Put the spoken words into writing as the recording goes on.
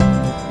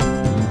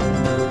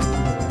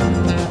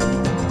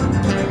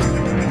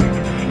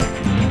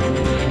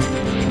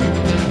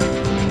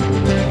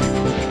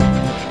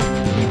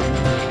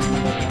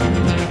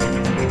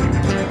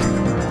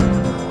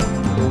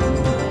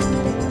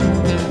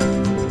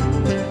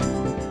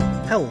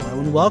Hello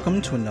and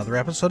welcome to another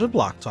episode of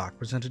Block Talk,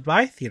 presented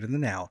by Theater in the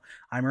Now.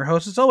 I'm your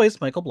host, as always,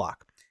 Michael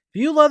Block.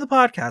 If you love the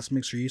podcast,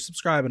 make sure you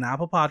subscribe on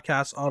Apple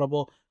Podcasts,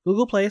 Audible,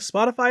 Google Play,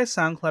 Spotify,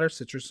 SoundCloud, or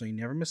Stitcher so you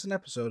never miss an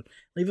episode.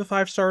 Leave a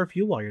 5-star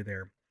review while you're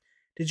there.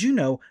 Did you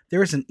know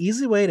there is an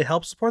easy way to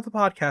help support the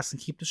podcast and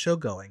keep the show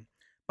going?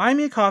 Buy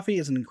Me a Coffee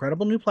is an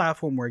incredible new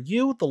platform where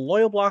you, the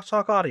loyal Block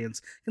Talk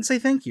audience, can say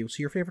thank you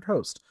to your favorite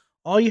host.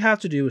 All you have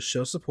to do is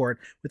show support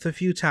with a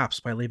few taps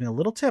by leaving a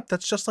little tip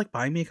that's just like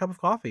buying me a cup of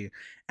coffee.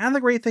 And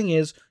the great thing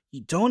is, you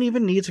don't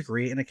even need to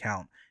create an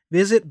account.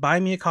 Visit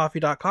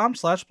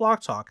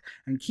buymeacoffee.com/blocktalk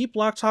and keep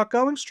Block Talk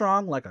going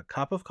strong like a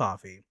cup of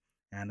coffee.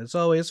 And as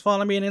always,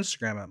 follow me on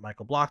Instagram at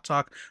Michael Block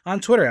Talk, on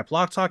Twitter at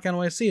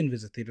BlockTalkNYC, and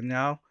visit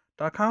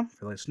theaternow.com for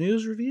the latest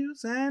news,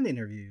 reviews, and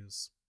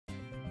interviews.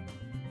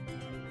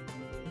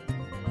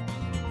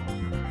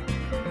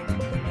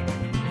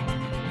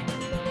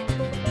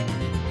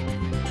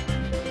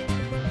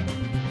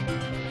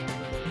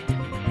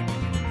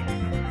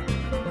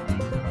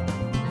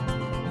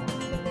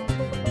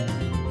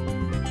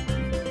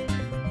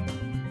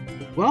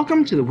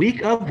 Welcome to the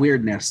week of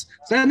weirdness.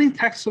 Sending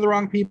texts to the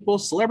wrong people,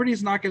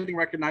 celebrities not getting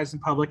recognized in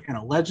public, and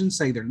a legend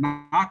saying they're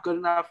not good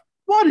enough.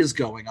 What is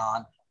going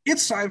on?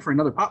 It's time for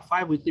another Pop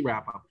 5 weekly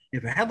wrap-up.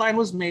 If a headline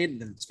was made,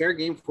 then it's fair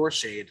game for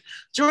shade.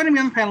 Joining me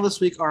on the panel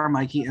this week are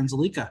Mikey and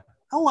Zalika.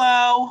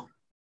 Hello.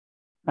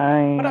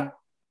 Hi. What up?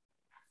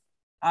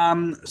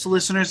 So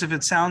listeners, if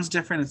it sounds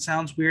different, it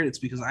sounds weird, it's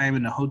because I am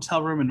in a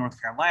hotel room in North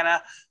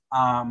Carolina.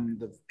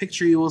 The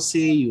picture you will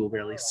see, you will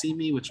barely see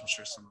me, which I'm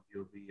sure some of you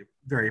will be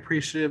very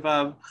appreciative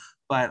of.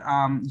 But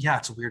yeah,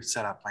 it's a weird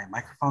setup. My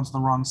microphone's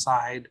on the wrong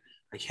side.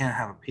 I can't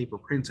have a paper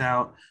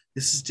printout.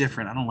 This is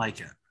different. I don't like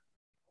it.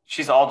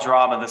 She's all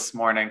drama this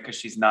morning because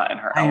she's not in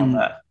her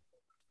element.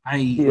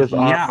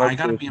 I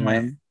gotta be in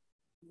my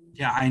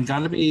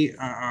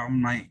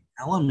my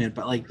element.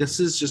 But like, this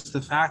is just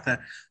the fact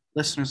that,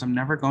 listeners, I'm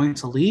never going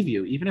to leave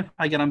you. Even if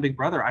I get on Big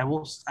Brother, I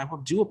will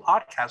do a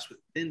podcast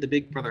within the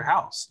Big Brother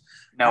house.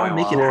 No, I will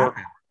make it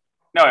happen.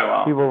 No, I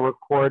won't. We will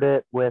record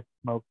it with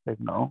smoke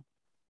signal.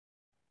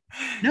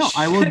 No,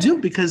 I will do,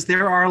 because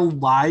there are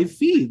live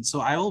feeds.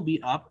 So I will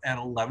be up at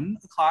 11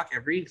 o'clock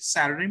every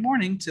Saturday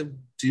morning to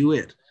do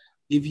it.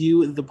 Give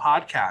you the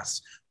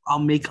podcast. I'll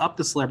make up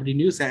the celebrity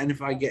news. And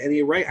if I get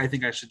any right, I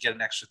think I should get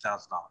an extra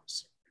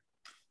 $1,000.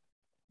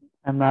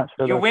 I'm not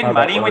sure. You win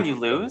money when you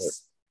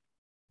lose?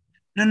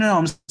 No,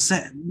 I'm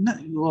saying,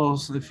 well,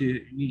 so if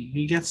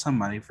you get some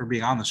money for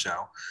being on the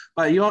show,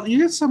 but you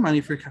get some money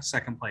for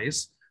second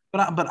place.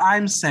 But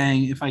I'm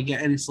saying, if I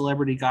get any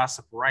celebrity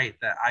gossip right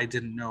that I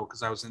didn't know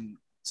because I was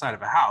inside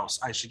of a house,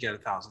 I should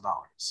get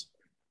 $1,000.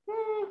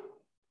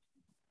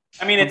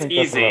 I mean, it's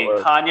easy.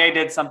 Kanye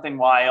did something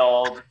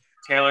wild.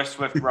 Taylor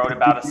Swift wrote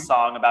about a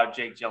song about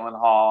Jake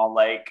Gyllenhaal.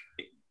 Like,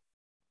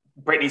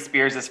 Britney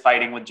Spears is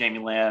fighting with Jamie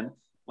Lynn.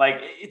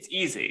 Like, it's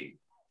easy.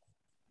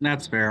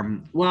 That's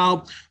fair.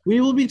 Well, we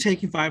will be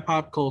taking 5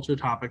 pop culture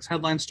topics,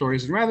 headline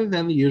stories, and rather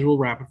than the usual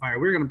rapid fire,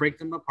 we're going to break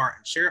them apart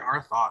and share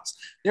our thoughts.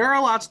 There are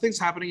lots of things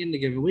happening in a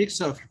given week,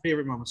 so if your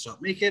favorite moments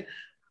don't make it,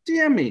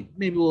 DM me.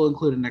 Maybe we'll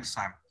include it next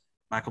time.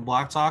 Michael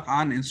Block Talk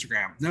on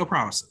Instagram. No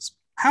promises.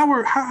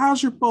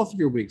 How's both of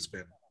your weeks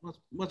been?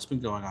 What's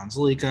been going on,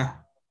 Zalika?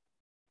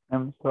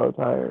 I'm so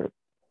tired.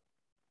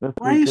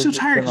 Why are you so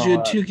tired? Because you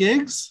had 2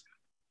 gigs?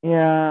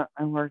 Yeah,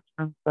 I worked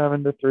from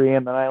 7 to 3,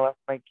 and then I left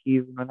my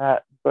keys in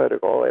Manhattan, so I had to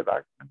go all the way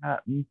back to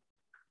Manhattan.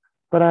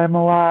 But I'm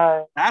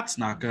alive. That's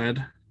not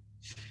good.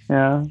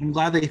 Yeah. I'm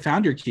glad they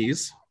found your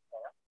keys.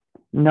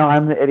 No,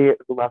 I'm the idiot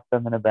who left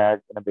them in a bag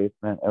in a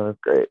basement. It was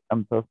great.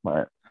 I'm so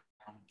smart.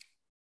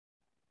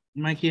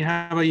 Mikey,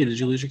 how about you? Did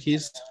you lose your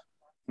keys?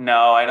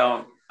 No, I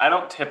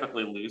don't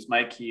typically lose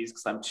my keys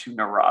because I'm too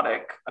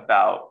neurotic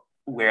about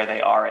where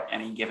they are at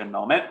any given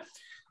moment.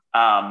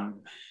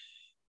 And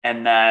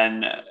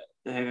then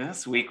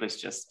this week was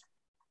just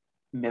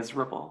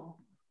miserable.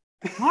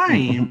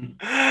 Why?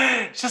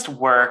 It's just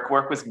work.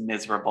 Work was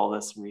miserable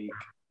this week.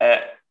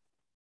 It's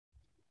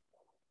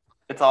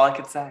all I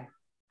could say.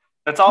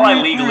 That's all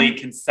I legally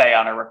can say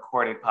on a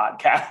recorded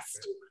podcast.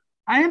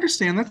 I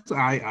understand that.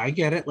 I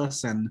get it.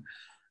 Listen,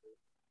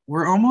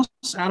 we're almost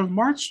out of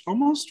March.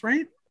 Almost,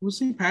 right? It was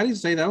St.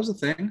 Patty's Day. That was a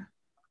thing.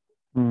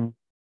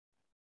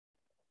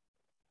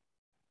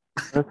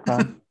 That's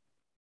fun.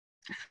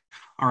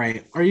 All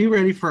right. Are you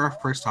ready for our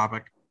first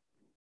topic?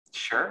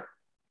 Sure.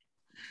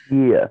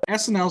 Yeah.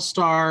 SNL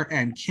star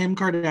and Kim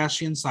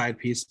Kardashian side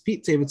piece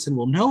Pete Davidson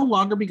will no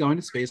longer be going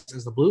to space,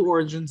 as the Blue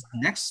Origin's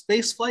next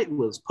space flight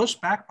was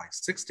pushed back by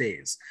 6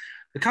 days.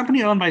 The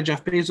company, owned by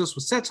Jeff Bezos,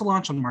 was set to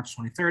launch on March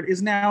 23rd,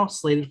 is now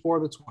slated for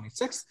the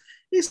 26th.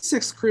 A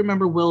 6th crew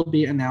member will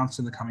be announced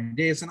in the coming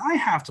days, and I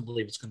have to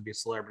believe it's going to be a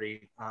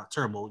celebrity.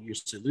 Terrible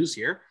use to lose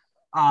here.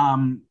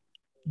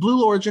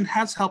 Blue Origin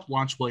has helped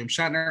launch William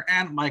Shatner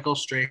and Michael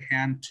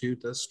Strahan to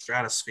the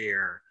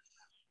stratosphere.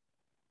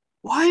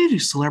 Why do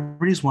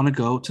celebrities want to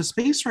go to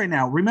space right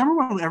now? Remember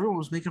when everyone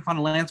was making fun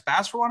of Lance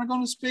Bass for wanting to go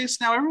to space?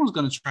 Now everyone's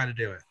going to try to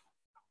do it.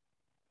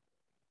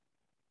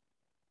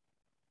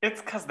 It's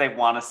because they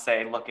want to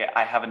say, look,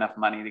 I have enough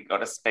money to go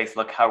to space.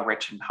 Look how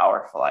rich and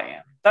powerful I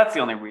am. That's the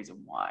only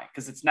reason why,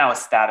 because it's now a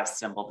status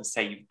symbol to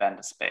say you've been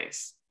to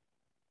space.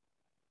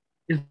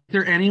 Is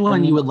there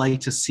anyone you would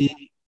like to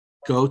see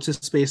go to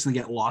space and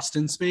get lost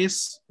in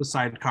space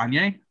beside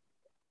Kanye?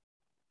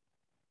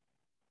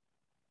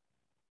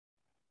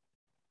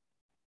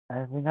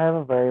 I think I have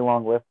a very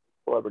long list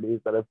of celebrities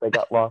that if they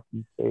got lost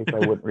in space, I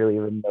wouldn't really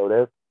even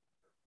notice.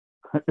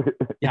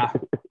 Yeah,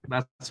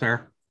 that's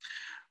fair.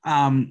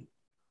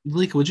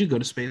 Lika, would you go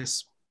to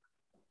space?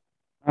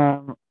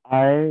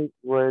 I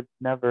would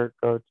never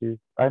go to.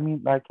 I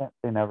mean, I can't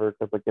say never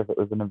because, like, if it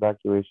was an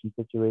evacuation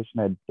situation,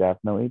 I'd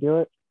definitely do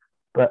it.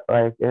 But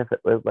like, if it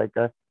was like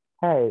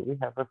hey, we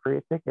have a free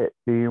ticket.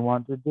 Do you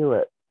want to do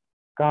it?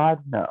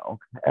 God, no.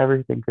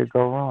 Everything could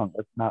go wrong.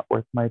 It's not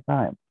worth my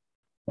time.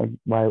 Like,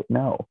 why?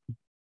 No.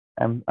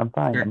 I'm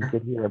fine. Fair. I'm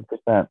good here. I'm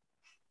content.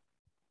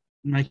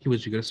 Mikey,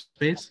 would you go to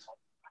space?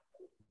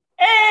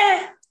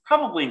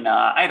 Probably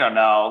not. I don't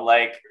know.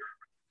 Like,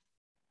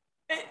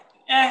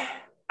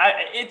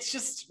 it's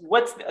just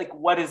what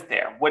is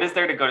there? What is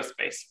there to go to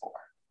space for?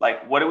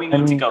 Like, what do we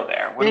need to go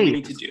there? What do we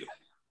need to do?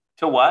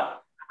 To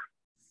what?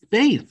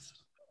 Space.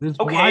 There's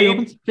wide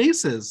open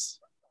spaces.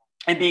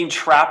 And being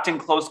trapped in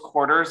close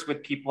quarters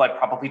with people I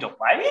probably don't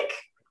like?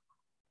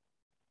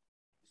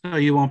 So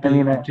you won't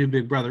do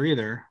Big Brother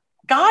either.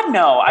 God,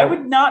 no. I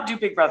would not do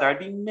Big Brother. I'd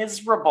be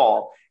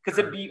miserable because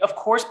it'd be, of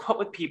course, put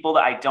with people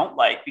that I don't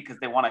like because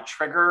they want to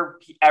trigger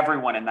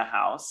everyone in the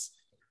house.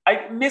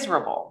 I'm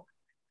miserable.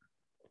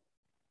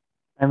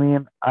 I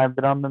mean, I've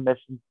been on the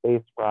Mission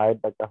Space ride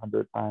like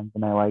 100 times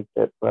and I liked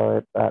it,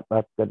 so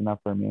that's good enough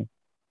for me.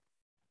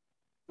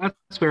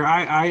 That's fair.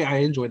 I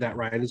enjoy that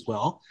ride as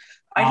well.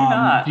 I do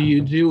not. Do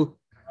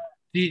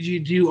you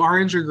do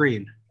orange or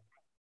green?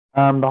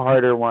 The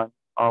harder one,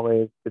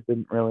 always. It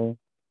didn't really.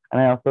 And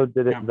I also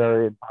did it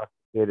very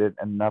intoxicated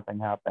and nothing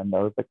happened. I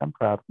was like, I'm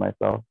proud of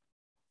myself.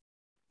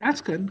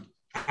 That's good.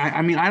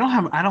 I mean, I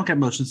don't get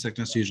motion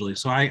sickness usually,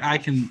 so I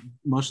can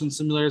motion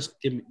simulators.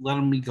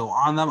 Letting me go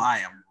on them. I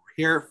am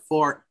here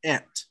for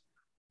it.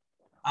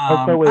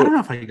 I don't know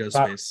if I can go to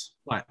space.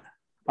 What?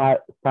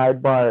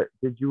 Sidebar,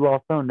 did you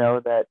also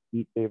know that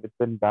Pete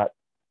Davidson got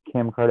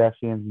Kim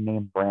Kardashian's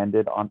name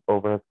branded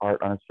over his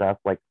heart on his chest,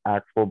 like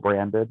actual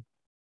branded?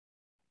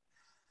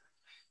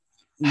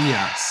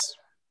 Yes.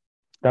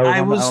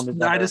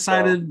 I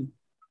decided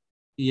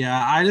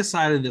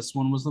this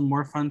one was the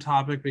more fun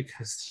topic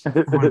because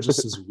one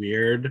just is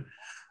weird.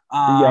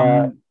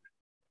 Yeah.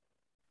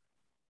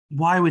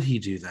 Why would he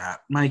do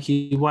that?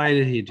 Mikey, why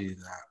did he do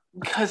that?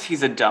 Because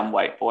he's a dumb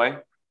white boy.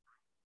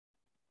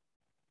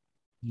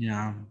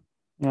 Yeah.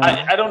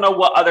 I don't know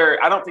I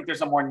don't think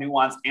there's a more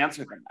nuanced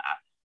answer than that.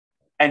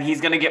 And he's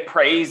going to get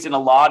praised and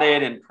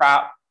allotted and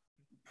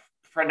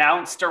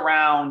pronounced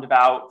around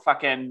about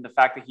fucking the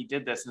fact that he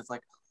did this. And it's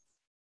like,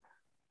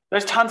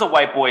 there's tons of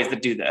white boys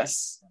that do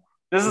this.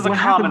 This is a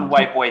common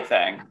white boy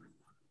thing.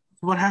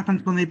 What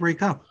happens when they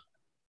break up?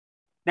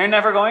 They're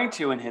never going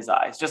to in his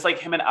eyes. Just like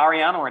him and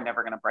Ariana are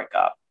never going to break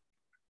up.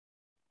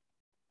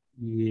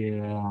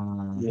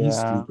 Yeah. He's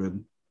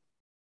stupid.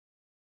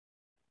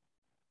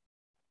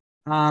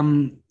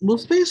 Will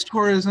space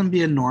tourism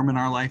be a norm in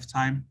our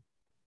lifetime?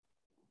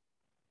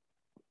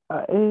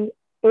 I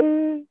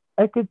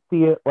could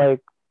see it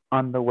like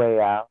on the way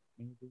out.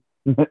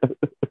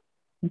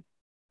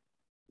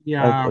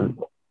 Yeah.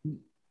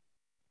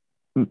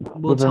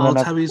 Will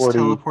Teletubbies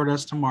teleport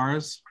us to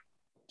Mars?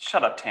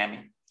 Shut up,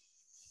 Tammy.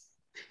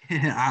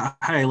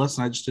 Hey,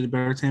 listen, I just did a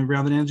better Tammy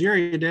Brown than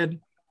Angeria did.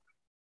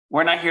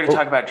 We're not here to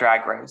talk about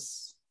Drag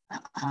Race.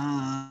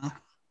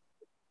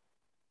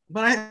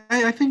 But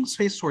I think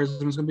space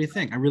tourism is going to be a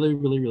thing. I really,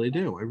 really, really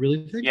do. I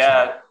really think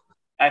so.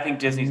 I think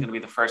Disney's going to be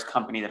the first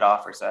company that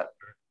offers it.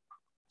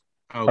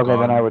 Oh, okay,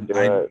 God. Then I would do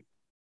it.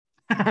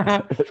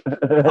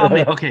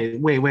 Okay,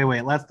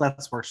 wait.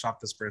 Let's workshop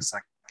this for a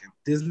second.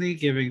 Disney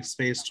giving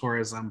space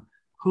tourism.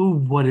 Who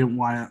wouldn't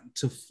want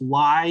to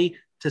fly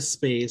to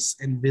space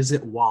and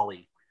visit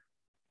Wall-E?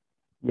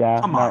 Yeah,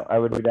 come on. I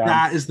would be down.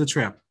 That is the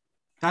trip.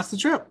 That's the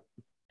trip.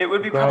 It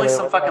would be probably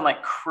some fucking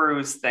like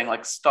cruise thing,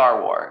 like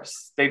Star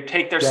Wars. They'd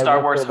take their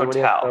Star Wars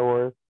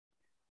hotel.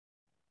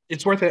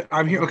 It's worth it.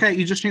 I'm here. Okay,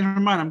 you just changed my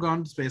mind. I'm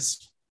going to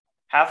space.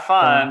 Have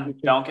fun.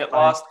 Don't get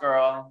lost,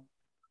 girl.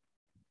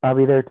 I'll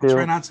be there too. I'll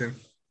try not to.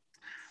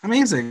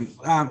 Amazing.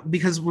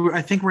 Because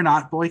I think we're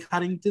not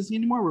boycotting Disney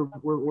anymore.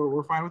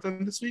 We're fine with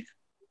them this week.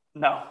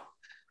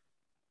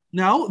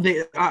 No,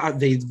 they're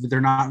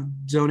not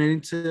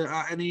donating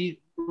to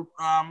any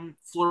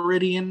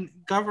Floridian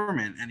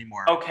government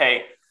anymore.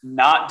 Okay,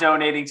 not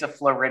donating to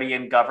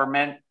Floridian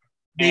government.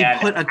 They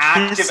put a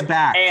kiss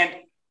back.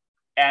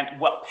 And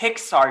what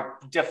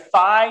Pixar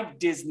defied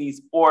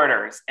Disney's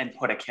orders and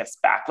put a kiss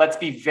back. Let's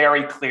be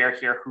very clear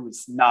here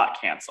who's not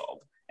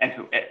canceled and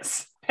who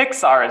is.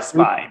 Pixar is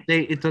fine.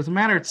 It doesn't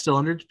matter. It's still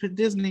under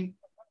Disney.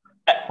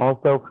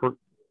 Also,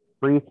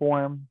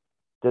 Freeform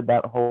did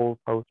that whole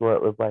post where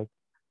it was like,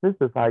 this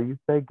is how you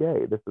say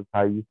gay. This is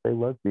how you say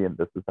lesbian.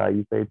 This is how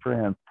you say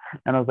trans.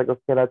 And I was like,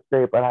 okay, that's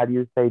great, but how do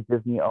you say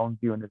Disney owns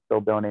you and is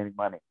still donating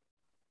money?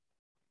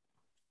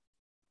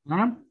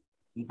 I'm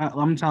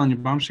telling you,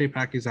 Bomb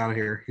Shapak is out of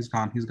here. He's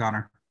gone. He's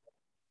goner.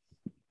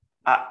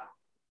 Uh,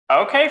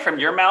 okay, from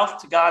your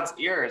mouth to God's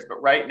ears. But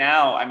right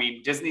now, I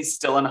mean, Disney's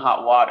still in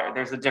hot water.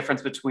 There's a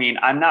difference between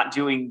I'm not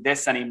doing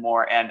this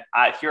anymore and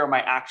here are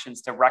my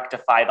actions to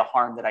rectify the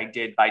harm that I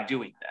did by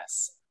doing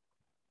this.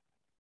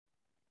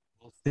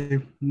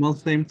 We'll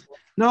see.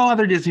 No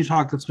other Disney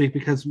talk this week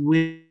because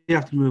we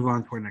have to move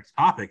on to our next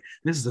topic.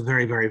 This is a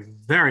very, very,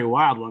 very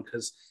wild one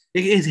because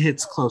it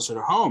hits closer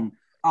to home.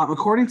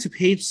 According to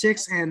Page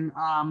Six and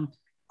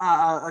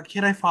a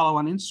kid I follow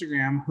on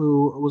Instagram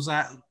who was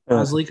at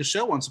Zalika's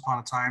show once upon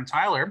a time,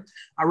 Tyler,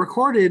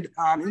 recorded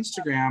on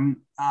Instagram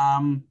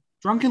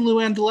drunken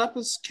Luann de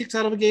Lesseps kicked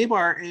out of a gay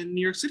bar in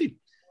New York City.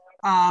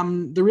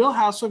 The Real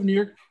Housewives of New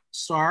York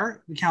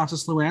star, the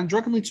Countess Luann,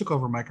 drunkenly took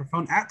over a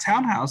microphone at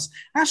Townhouse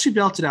as she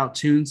belted out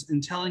tunes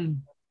and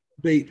telling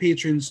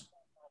patrons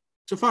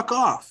to fuck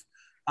off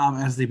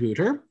as they booed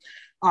her.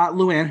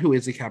 Luann, who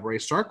is a cabaret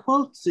star,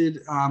 quoted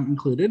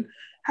included,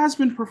 has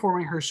been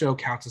performing her show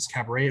Countess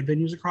Cabaret at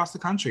venues across the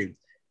country.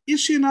 Is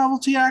she a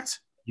novelty act?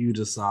 You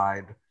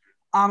decide.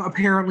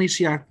 Apparently,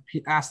 she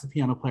asked the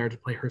piano player to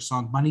play her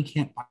song Money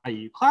Can't Buy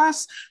You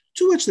Class,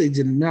 to which they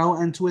didn't know,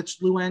 and to which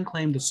Luann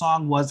claimed the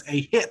song was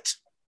a hit.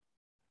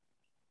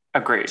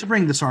 Agreed. To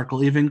bring this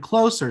article even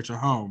closer to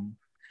home,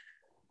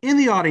 in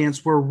the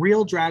audience were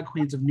real drag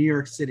queens of New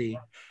York City,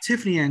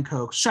 Tiffany Ann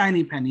Coke,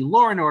 Shiny Penny,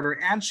 Law and Order,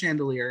 and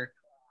Chandelier.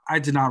 I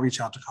did not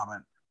reach out to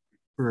comment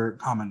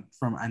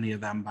from any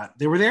of them, but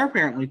they were there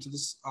apparently to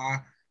this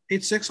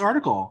Page Six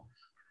article.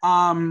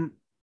 Why?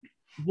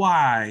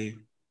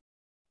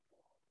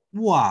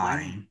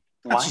 Why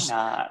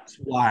not?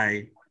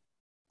 Why?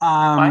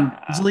 Why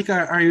not?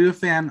 Zalika, are you a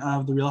fan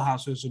of The Real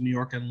Housewives of New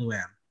York and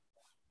Luann?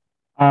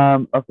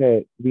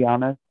 Okay, to be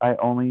honest, I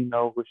only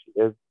know who she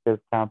is because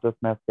Countess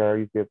Mascara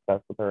used to be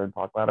obsessed with her and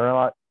talk about her a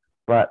lot.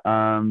 But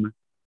I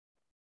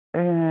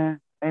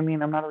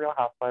mean, I'm not a Real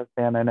Housewives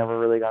fan. I never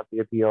really got the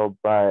appeal,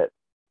 but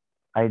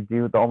I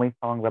do. The only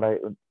songs I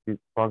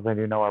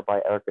do know are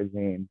by Erica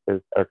Jane,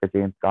 because Erica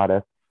Jane's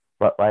Goddess.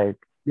 But like,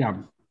 Yeah.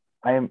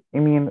 I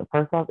mean,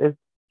 first off,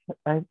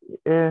 I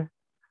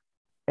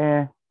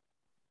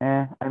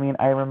mean,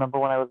 I remember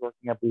when I was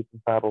working at Beach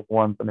and Saddles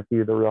once, and a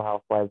few of the Real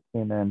Housewives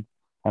came in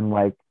and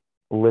like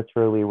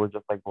literally were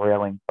just like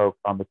railing folks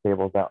on the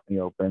tables out in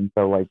the open.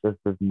 So like, this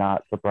does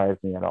not surprise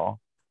me at all.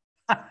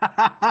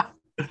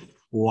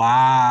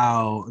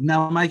 Wow.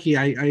 Now, Mikey,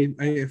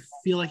 I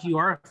feel like you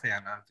are a fan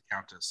of the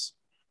Countess.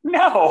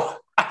 No,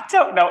 I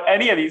don't know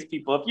any of these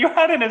people. If you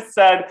hadn't have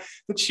said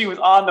that she was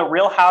on the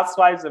Real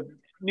Housewives of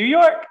New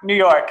York,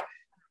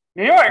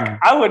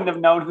 I wouldn't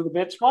have known who the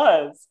bitch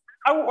was.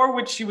 Or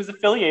what she was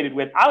affiliated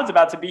with. I was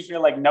about to be here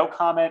like no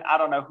comment. I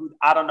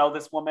don't know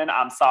this woman.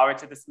 I'm sorry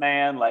to this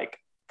man. Like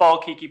full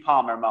Kiki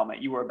Palmer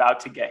moment. You were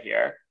about to get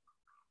here.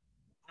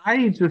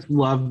 I just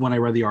loved when I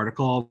read the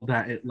article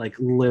that it like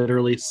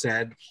literally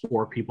said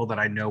 4 people that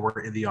I know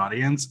were in the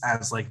audience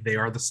as like they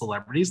are the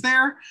celebrities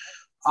there.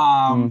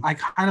 I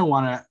kind of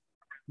want to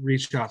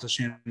reach out to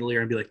Chandelier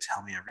and be like,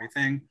 tell me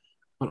everything.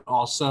 But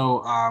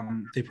also,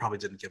 they probably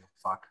didn't give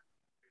a fuck.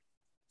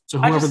 So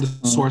whoever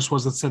the source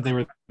was that said they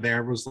were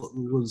there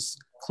was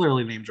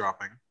clearly name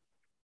dropping.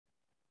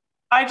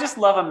 I just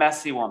love a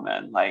messy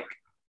woman. Like,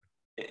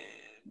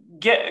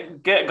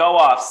 go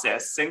off,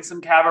 sis. Sing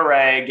some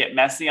cabaret. Get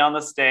messy on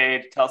the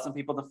stage. Tell some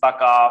people to fuck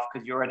off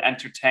because you're an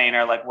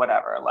entertainer. Like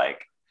whatever.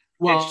 Like,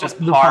 it's just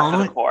par for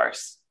the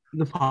course.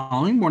 The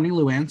following morning,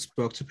 Luann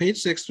spoke to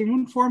Page Six to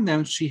inform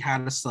them she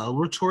had a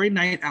celebratory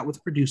night out with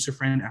a producer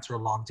friend after a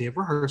long day of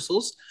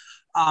rehearsals.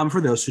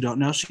 For those who don't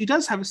know, she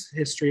does have a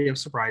history of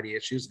sobriety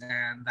issues,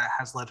 and that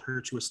has led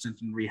her to a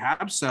stint in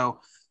rehab.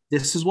 So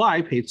this is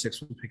why Page Six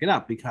would pick it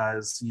up,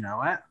 because you know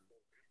what?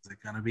 Is it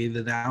going to be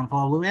the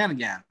downfall of Luann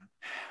again?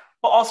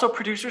 Well, also,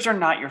 producers are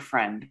not your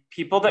friend.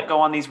 People that go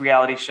on these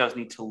reality shows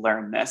need to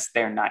learn this.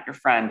 They're not your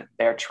friend.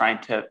 They're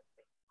trying to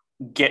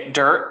get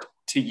dirt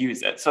to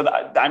use it. So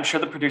I'm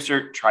sure the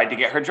producer tried to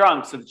get her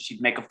drunk so that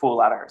she'd make a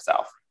fool out of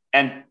herself.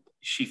 And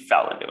she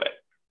fell into it.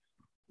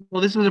 Well,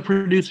 this was a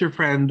producer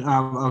friend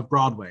of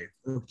Broadway,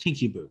 of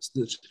Kinky Boots,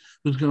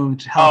 who's going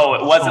to help. Oh,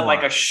 it wasn't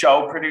like a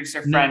show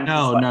producer friend?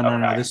 No.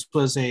 This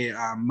was a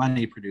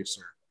money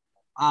producer.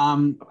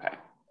 Okay.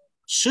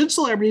 Should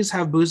celebrities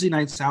have boozy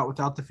nights out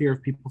without the fear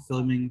of people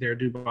filming their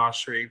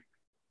debauchery,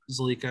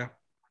 Zalika?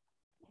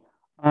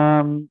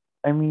 I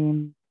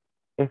mean,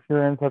 if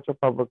you're in such a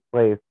public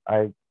place,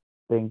 I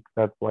think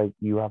that's like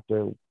you have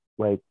to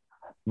like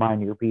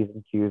mind your P's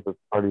and Q's as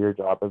part of your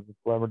job as a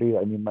celebrity.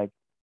 I mean, like,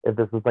 if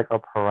this was like a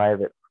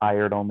private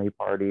hired only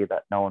party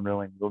that no one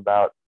really knew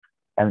about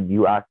and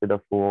you acted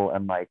a fool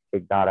and like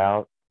it got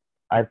out,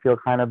 I'd feel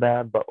kind of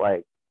bad, but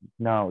like,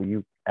 no,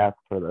 you asked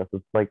for this.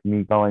 It's like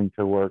me going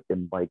to work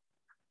and like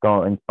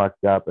going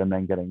fucked up and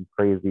then getting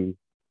crazy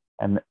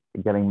and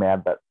getting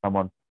mad that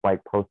someone like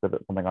posted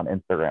something on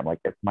Instagram. Like,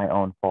 it's my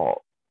own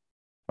fault.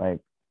 Like,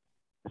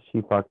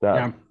 She fucked up.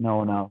 Yeah. No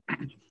one else.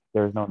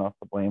 There's no one else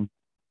to blame.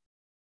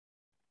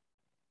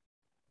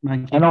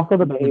 Mikey, And also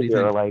the what do you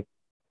behavior, think? like,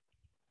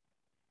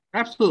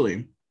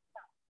 Absolutely.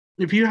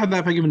 If you have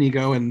that big of an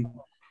ego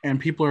and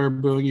people are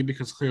booing you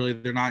because clearly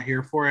they're not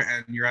here for it,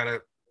 and you're at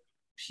a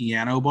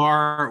piano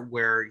bar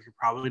where you're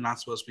probably not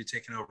supposed to be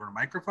taking over a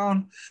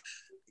microphone,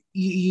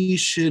 you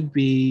should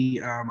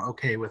be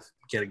okay with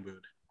getting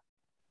booed.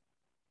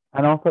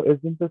 and also,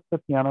 isn't this the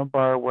piano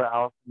bar where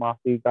Alice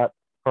Mossy got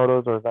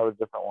photos, or is that a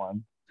different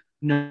one?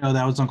 No,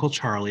 that was Uncle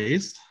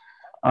Charlie's.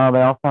 Oh,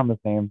 they all sound the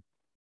same.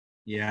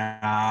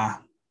 Yeah.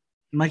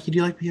 Mikey, do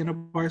you like piano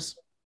bars?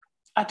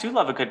 I do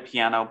love a good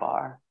piano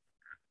bar.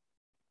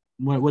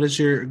 What is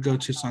your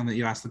go-to song that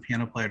you ask the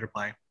piano player to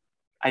play?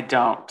 I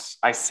don't.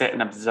 I sit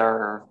and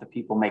observe the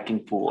people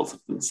making fools of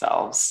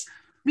themselves.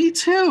 Me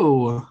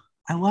too.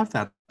 I love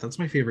that. That's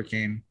my favorite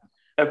game.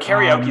 Oh,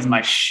 karaoke's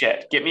my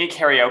shit. Get me a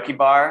karaoke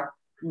bar.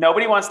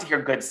 Nobody wants to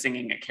hear good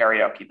singing at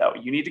karaoke, though.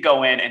 You need to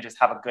go in and just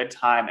have a good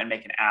time and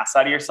make an ass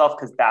out of yourself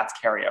because that's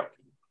karaoke.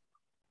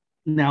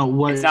 Now,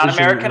 what It's not is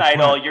American your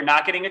Idol. You're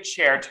not getting a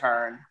chair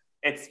turn.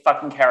 It's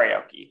fucking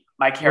karaoke.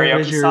 My What is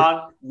karaoke your-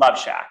 song, Love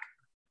Shack.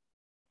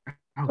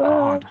 Oh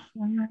God.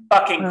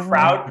 Fucking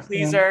crowd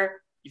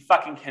pleaser. You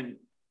fucking can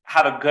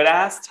have a good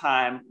ass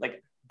time.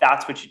 Like,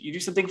 that's what you do,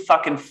 something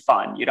fucking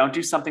fun. You don't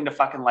do something to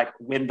fucking like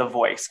win the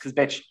voice because,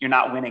 bitch, you're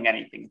not winning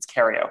anything. It's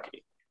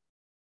karaoke.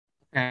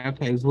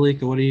 Okay,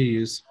 Zalika, what do you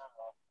use?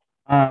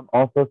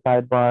 Also,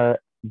 sidebar,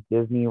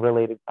 Disney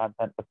related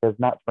content because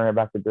not to bring it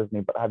back to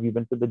Disney, but have you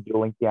been to the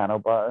dueling piano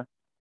bar?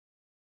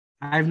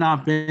 I've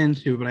not been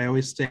to, but I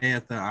always stay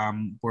at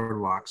the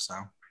boardwalk, so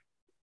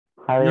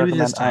Highly maybe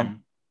recommend. this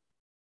time.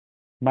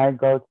 My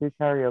go-to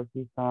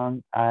karaoke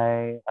song,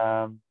 I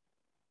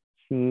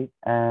cheat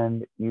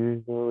and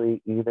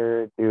usually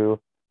either do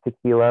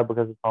Tequila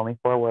because it's only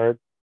 4 words,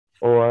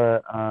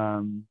 or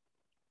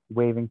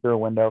Waving Through a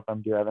Window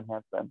from Dear Evan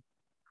Hansen.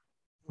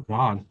 Oh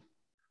God.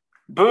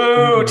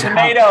 Boo,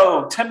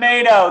 Wow.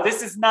 tomato.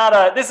 This is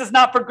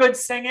not for good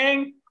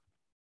singing.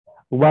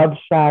 Love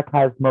Shack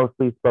has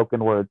mostly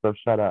spoken words, so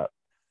shut up.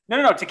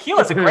 No.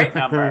 Tequila's a great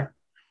number.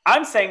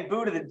 I'm saying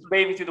boo to the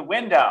Waving Through the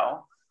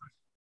Window.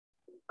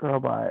 Girl,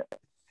 bye.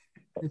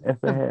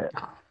 It's a hit.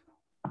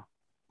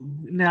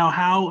 Now,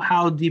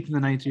 how deep in the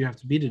night do you have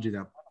to be to do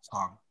that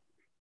song?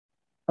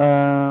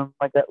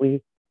 Like at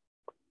least,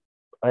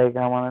 like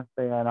I want to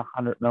say, an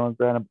 100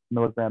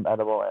 milligram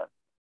edible in.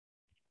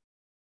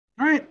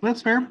 All right,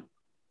 that's fair.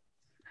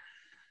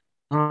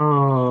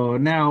 Oh,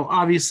 now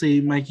obviously,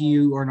 Mikey,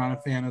 you are not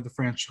a fan of the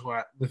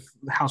franchise, the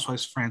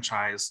Housewives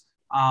franchise.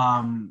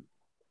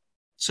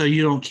 So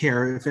you don't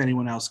care if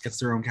anyone else gets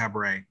their own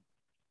cabaret.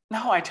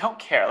 No, I don't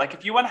care. Like,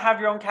 if you want to have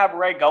your own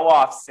cabaret, go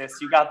off,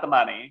 sis. You got the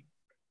money.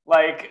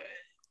 Like,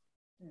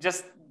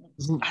 just,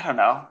 I don't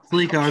know.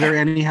 Lika, are there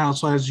any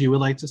housewives you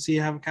would like to see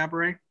have a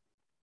cabaret?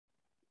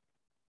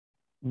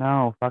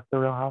 No, fuck the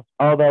Real House.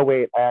 Although,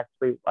 wait, I'll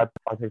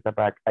take that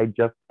back. I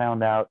just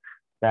found out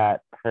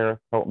that Paris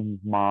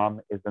Hilton's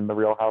mom is in the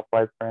Real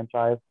Housewives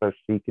franchise, so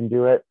she can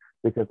do it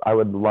because I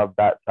would love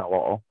that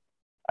tell-all.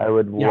 I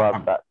would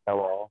love that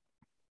tell-all.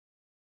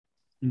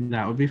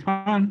 That would be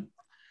fun.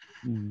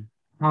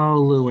 Oh,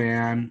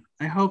 Luann.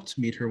 I hope to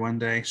meet her one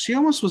day. She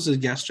almost was a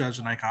guest judge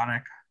in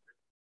Iconic.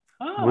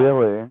 Oh.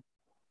 Really?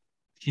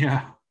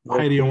 Yeah.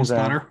 What Heidi almost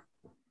season? got her.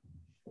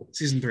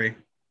 Season 3.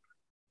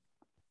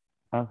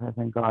 Okay,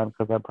 thank God,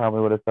 because I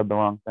probably would have said the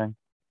wrong thing.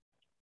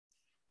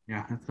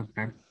 Yeah, that's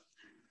okay.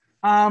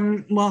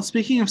 Well,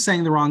 speaking of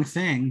saying the wrong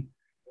thing,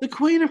 the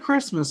Queen of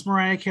Christmas,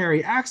 Mariah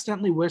Carey,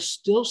 accidentally wished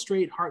still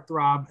straight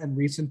heartthrob and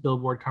recent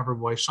Billboard cover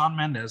boy Shawn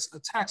Mendes a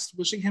text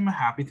wishing him a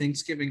happy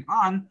Thanksgiving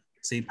on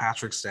St.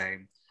 Patrick's Day.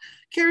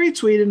 Carey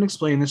tweeted and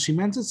explained that she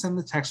meant to send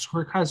the text to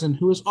her cousin,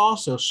 who is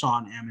also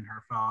Sean M, in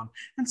her phone,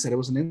 and said it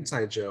was an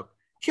inside joke.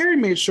 Carey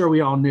made sure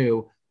we all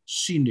knew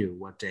she knew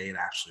what day it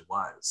actually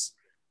was.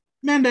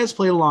 Mendes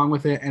played along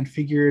with it and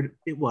figured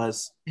it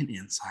was an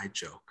inside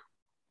joke.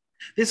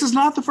 This is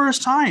not the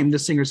first time the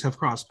singers have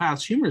crossed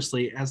paths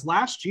humorously, as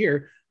last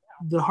year,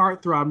 the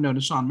heartthrob known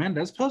as Shawn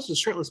Mendes posted a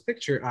shirtless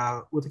picture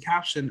with a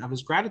caption of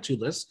his gratitude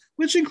list,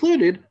 which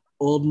included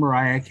old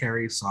Mariah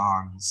Carey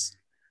songs.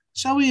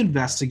 Shall we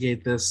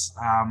investigate this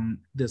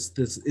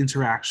this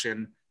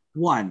interaction?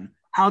 1,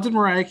 how did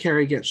Mariah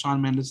Carey get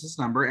Shawn Mendes'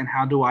 number, and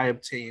how do I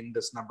obtain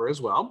this number as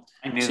well?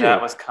 I knew 2,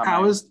 that was coming.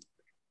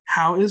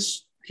 How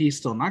is he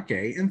still not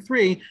gay? And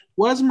 3,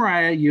 was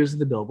Mariah using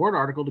the Billboard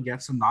article to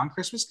get some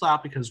non-Christmas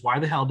clout? Because why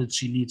the hell did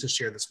she need to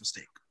share this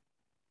mistake?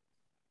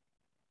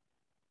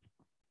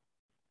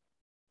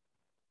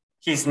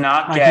 He's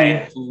not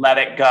gay. Let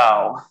it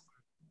go.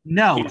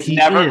 No, he's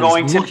never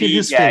going to be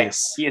his gay.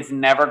 Face. He is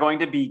never going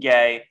to be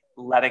gay.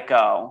 Let it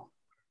go.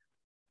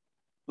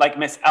 Like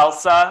Miss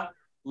Elsa,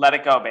 let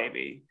it go,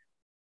 baby.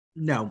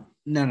 No.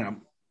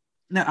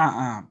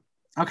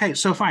 Okay,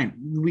 so fine.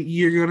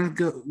 You're going to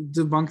go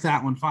debunk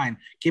that one. Fine.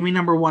 Give me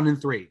number 1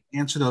 and 3.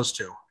 Answer those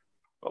 2.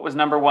 What was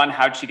number 1?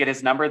 How'd she get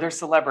his number? They're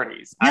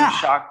celebrities. Yeah. I'm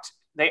shocked.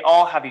 They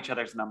all have each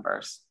other's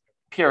numbers.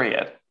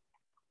 Period.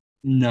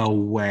 No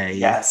way.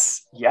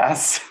 Yes.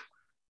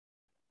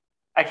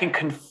 I can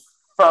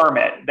confirm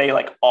it. They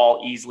like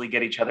all easily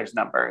get each other's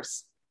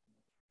numbers.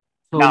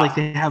 So Not like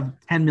they have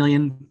 10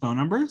 million phone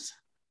numbers?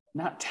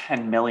 not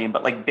 10 million,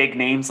 but like big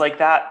names like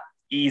that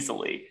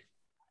easily.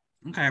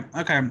 Okay.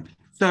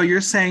 So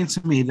you're saying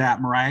to me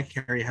that Mariah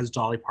Carey has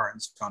Dolly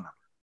Parton's phone number?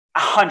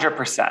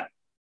 100%.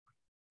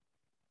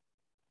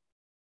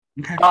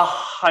 Okay.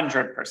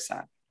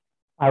 100%.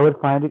 I would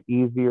find it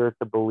easier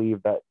to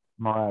believe that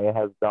Mariah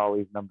has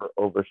Dolly's number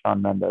over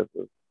Shawn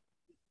Mendes's.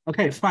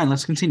 Okay, fine.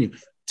 Let's continue.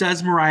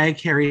 Does Mariah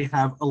Carey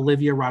have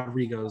Olivia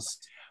Rodrigo's?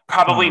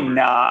 Probably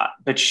not,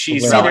 but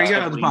she's See, there you go,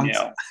 relatively debunked.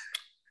 new.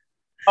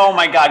 Oh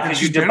my God,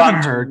 because you She's better than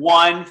debunked her.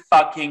 one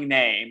fucking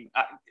name,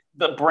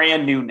 the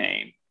brand new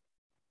name.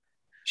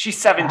 She's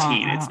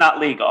 17. It's not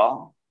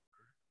legal.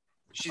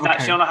 She's not.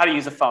 Okay. She don't know how to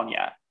use a phone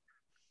yet.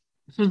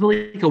 So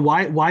Malika,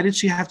 why did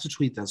she have to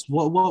tweet this?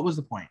 What was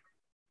the point?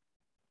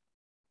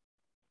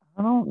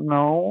 I don't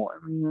know.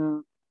 I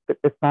mean,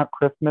 it's not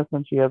Christmas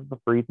and she has the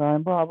free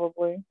time,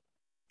 probably.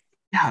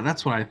 Yeah,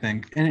 that's what I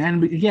think.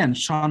 And again,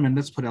 Shawn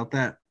Mendes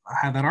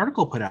had that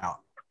article put out.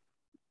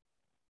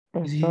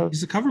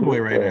 He's a cover boy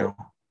right now.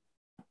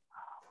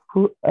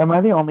 Who am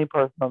I the only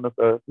person on this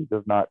earth who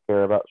does not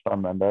care about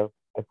Shawn Mendes?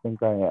 I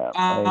think I am.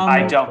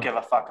 I don't give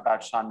a fuck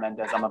about Shawn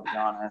Mendes. I'm gonna be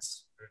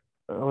honest.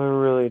 I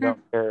really don't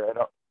care.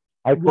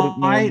 I couldn't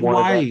name one.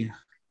 Why?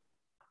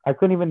 I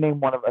couldn't even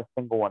name a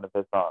single one of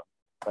his songs.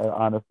 I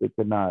honestly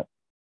could not.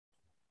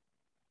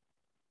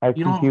 I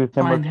confused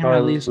him with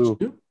Charlie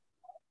Puth.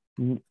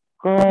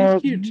 Girl,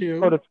 he's cute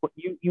too.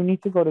 You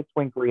need to go to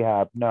Twink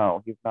Rehab.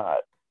 No, he's not.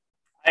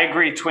 I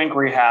agree. Twink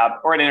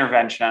Rehab or an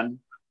intervention.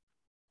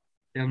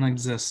 It doesn't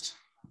exist.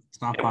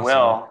 It's not possible.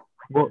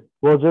 It will.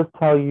 We'll just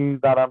tell you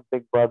that I'm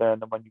Big Brother,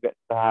 and then when you get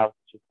to the house,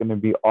 it's just going to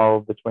be all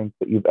of the twinks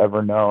that you've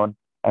ever known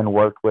and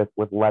worked with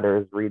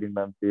letters reading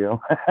them to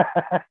you.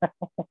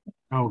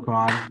 Oh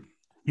God!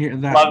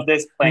 Love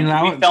this plan.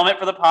 Can we film it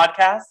for the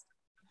podcast?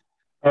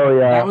 Oh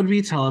yeah, that would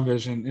be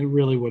television. It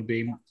really would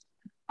be.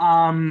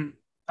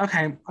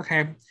 Okay.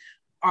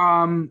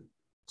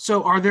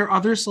 So, are there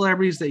other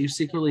celebrities that you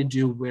secretly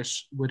do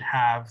wish would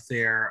have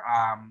their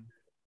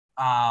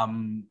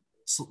phone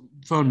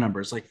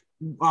numbers? Like,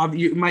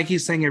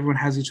 Mikey's saying everyone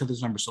has each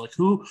other's numbers. So, like,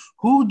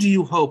 who do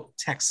you hope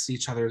texts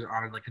each other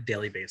on like a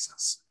daily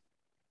basis?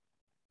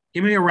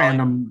 Give me a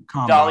random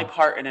combo. Dolly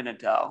Parton and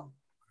Adele,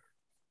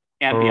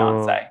 and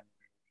Beyonce.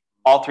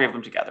 All three of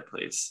them together,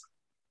 please.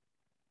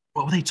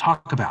 What will they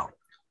talk about?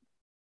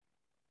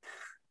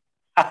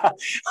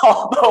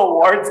 All the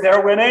awards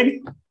they're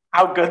winning,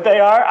 how good they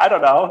are. I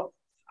don't know.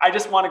 I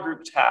just want a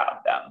group to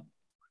have them.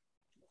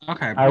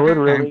 Okay. I would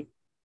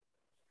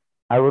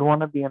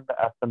want to be in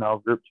the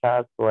SNL group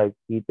chat, so like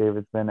Pete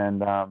Davidson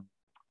and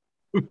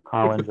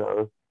Colin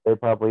Jost. They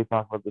probably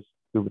talk about the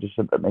stupidest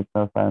shit that makes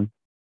no sense.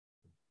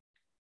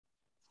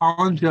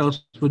 Colin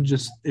Jost would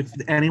just, if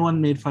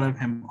anyone made fun of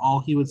him, all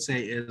he would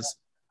say is,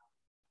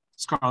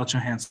 Scarlett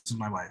Johansson is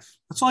my wife.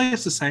 That's all he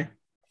has to say.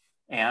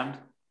 And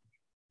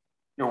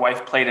your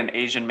wife played an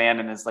Asian man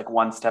and is like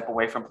one step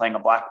away from playing a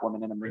black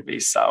woman in a movie.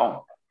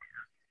 So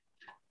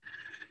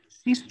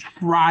she's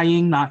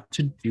trying not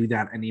to do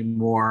that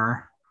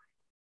anymore.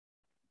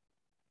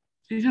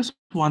 She just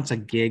wants a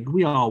gig.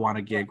 We all want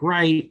a gig,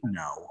 right?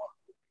 No.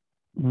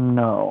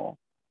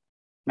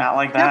 Not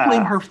like that. You can't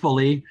blame her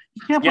fully.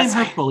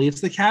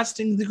 It's the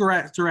casting,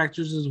 the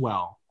directors as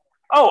well.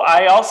 Oh,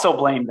 I also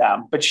blame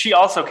them, but she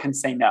also can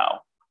say no.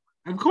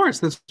 Of course.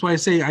 That's why I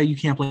say you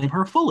can't blame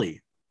her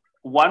fully.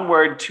 One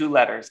word, 2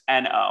 letters,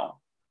 N-O.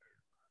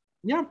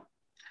 Yeah.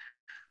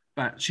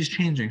 But she's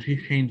changing.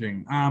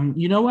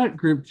 You know what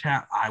group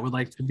chat I would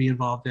like to be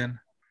involved in?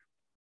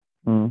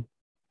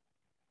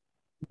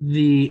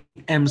 The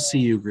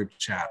MCU group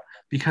chat.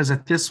 Because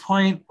at this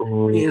point,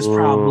 it is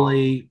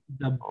probably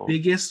the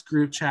biggest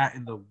group chat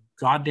in the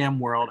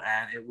goddamn world,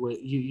 and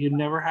you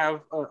never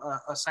have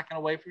a second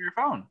away from your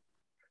phone.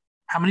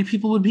 How many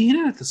people would be in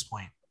it at this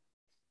point?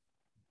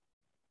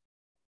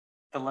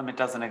 The limit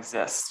doesn't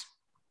exist.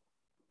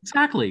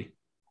 Exactly.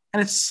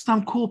 And it's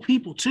some cool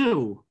people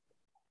too.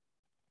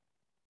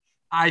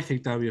 I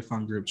think that would be a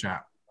fun group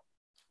chat.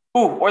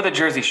 Ooh, or the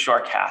Jersey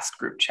Shore cast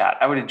group chat.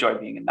 I would enjoy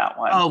being in that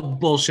one. Oh,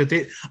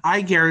 bullshit.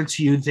 I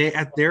guarantee you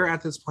they're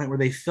at this point where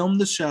they film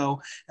the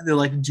show and they're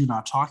like, do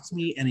not talk to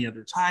me any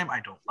other time. I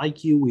don't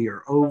like you. We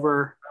are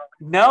over.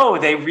 No,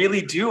 they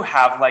really do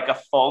have like a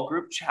full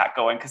group chat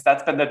going, because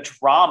that's been the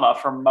drama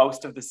for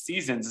most of the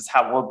seasons, is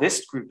how, well,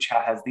 this group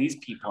chat has these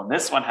people and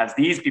this one has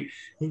these people.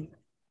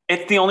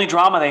 It's the only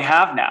drama they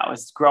have now,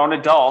 is grown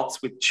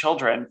adults with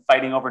children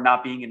fighting over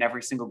not being in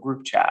every single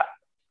group chat.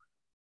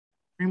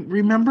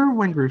 Remember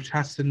when group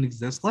chats didn't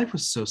exist? Life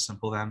was so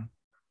simple then.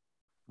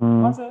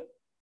 Was it?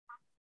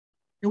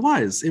 It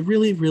was. It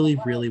really, really,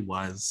 really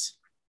was.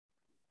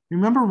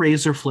 Remember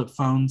Razor flip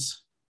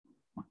phones?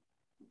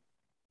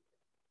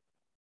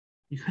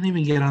 You couldn't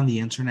even get on the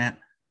internet.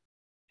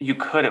 You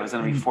could. It was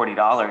going to be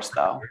 $40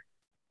 though.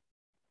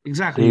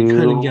 Exactly. You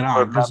couldn't get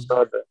on.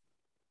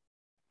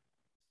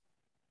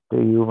 Do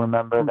you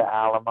remember the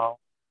Alamo?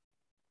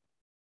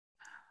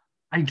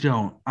 I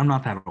don't. I'm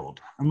not that old.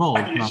 I'm old,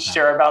 Are you not that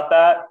sure old. about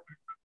that?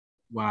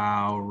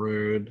 Wow,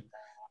 rude.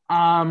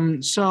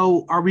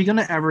 So are we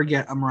gonna ever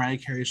get a Mariah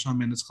Carey Shawn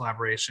Mendes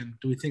collaboration?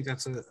 Do we think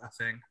that's a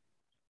thing?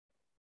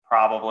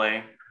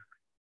 Probably.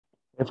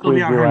 If He'll we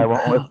be on do, I her.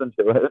 won't listen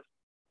to it.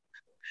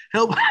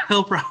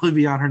 He'll probably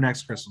be on her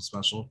next Christmas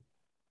special.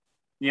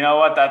 You know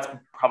what? That's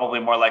probably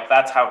more like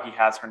that's how he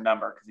has her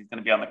number because he's going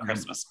to be on the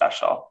Christmas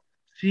special.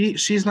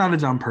 She's not a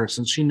dumb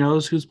person. She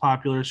knows who's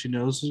popular. She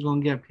knows who's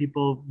going to get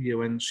people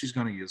viewing. She's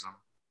going to use them.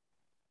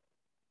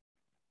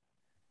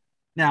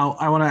 Now,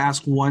 I want to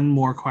ask one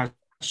more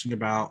question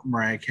about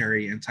Mariah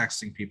Carey and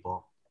texting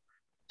people.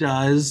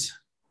 Does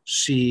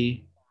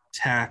she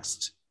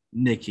text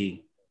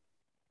Nikki?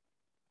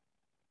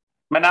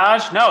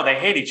 Minaj, no, they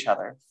hate each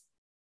other.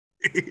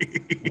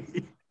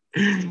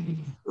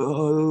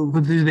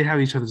 But do they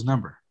have each other's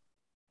number?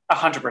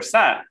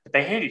 100%. But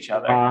they hate each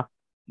other.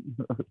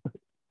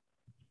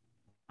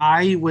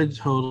 I would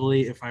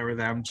totally, if I were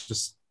them,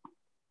 just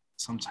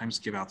sometimes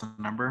give out the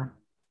number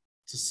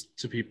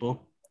to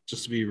people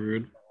just to be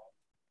rude.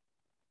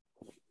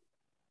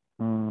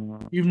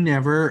 You've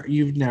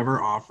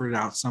never offered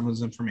out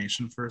someone's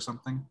information for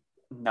something?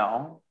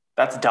 No,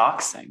 that's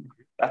doxing.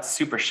 That's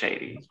super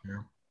shady.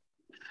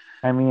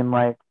 I mean,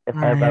 like, if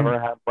I've ever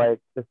had, like,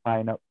 to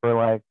sign up for,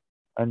 like,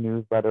 a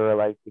newsletter or,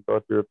 like, to go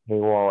through a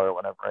paywall or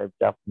whatever, I've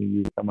definitely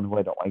used someone who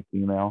I don't like to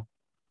email.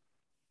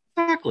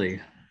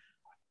 Exactly.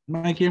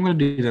 Mikey, I'm going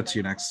to do that to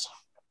you next.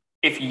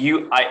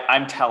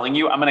 I'm telling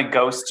you, I'm going to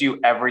ghost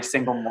you every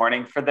single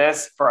morning for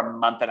this for a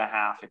month and a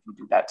half if you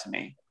do that to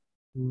me.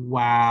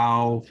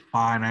 Wow,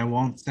 fine. I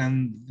won't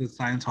send the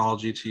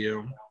Scientology to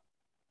you.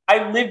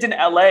 I lived in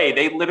LA.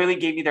 They literally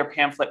gave me their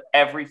pamphlet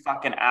every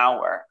fucking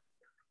hour.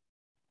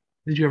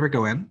 Did you ever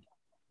go in?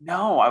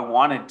 No, I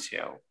wanted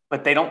to,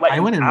 but they don't let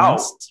you went in out.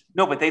 once.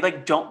 No, but they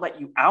like don't let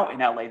you out in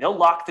LA. They'll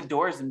lock the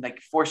doors and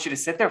like force you to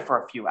sit there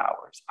for a few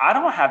hours. I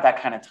don't have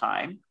that kind of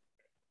time.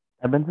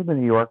 I've been to the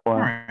New York one.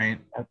 All right.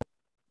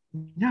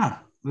 Yeah,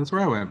 that's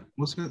where I went. It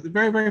was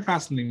very, very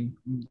fascinating.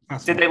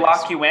 Did they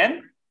lock you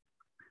in?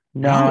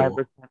 No.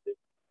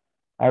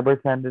 I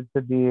pretended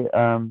to be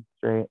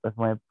straight with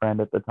my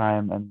friend at the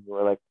time, and we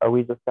were like, "Oh,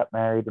 we just got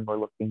married, and we're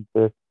looking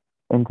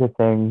into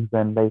things."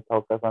 And they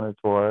took us on a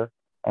tour,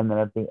 and then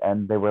at the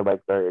end, they were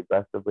like very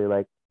aggressively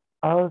like,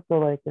 "Oh, so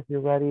like if you're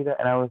ready to,"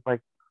 and I was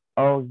like,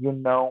 "Oh, you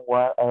know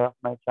what? I left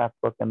my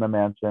checkbook in the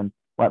mansion.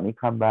 Let me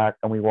come back."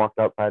 And we walked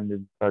outside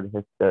and started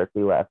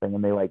hysterically laughing,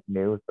 and they like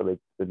knew, so they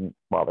didn't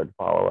bother to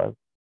follow us.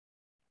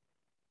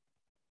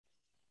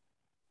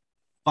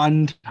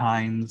 Fun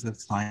times at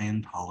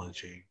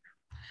Scientology.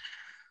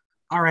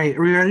 All right,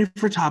 are we ready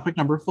for topic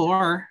number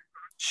 4?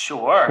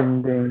 Sure.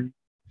 Ding.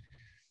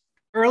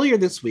 Earlier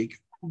this week,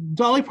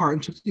 Dolly Parton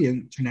took to the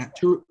internet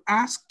to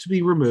ask to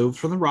be removed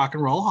from the Rock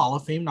and Roll Hall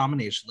of Fame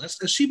nomination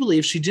list, as she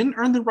believes she didn't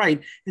earn the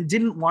right and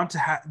didn't want to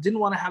have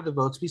the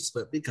votes be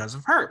split because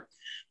of her.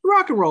 The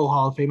Rock and Roll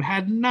Hall of Fame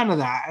had none of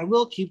that and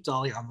will keep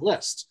Dolly on the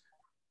list.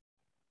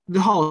 The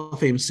Hall of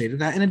Fame stated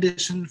that in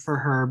addition for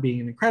her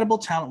being an incredible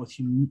talent with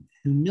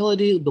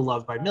humility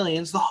beloved by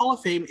millions, the Hall of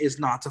Fame is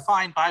not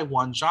defined by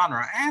one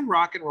genre, and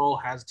rock and roll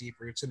has deep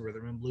roots in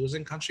rhythm and blues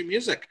and country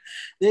music.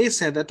 They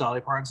said that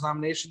Dolly Parton's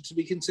nomination to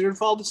be considered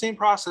followed the same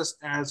process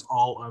as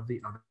all of the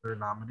other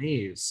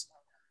nominees.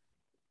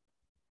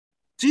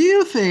 Do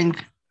you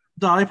think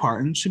Dolly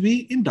Parton should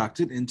be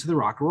inducted into the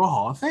Rock and Roll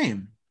Hall of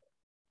Fame?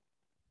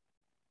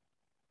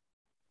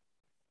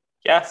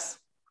 Yes.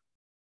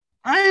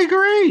 I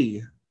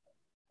agree.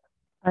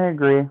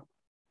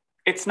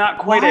 It's not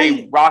quite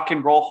a rock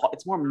and roll.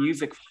 It's more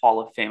music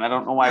Hall of Fame. I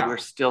don't know why we're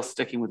still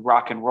sticking with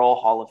Rock and Roll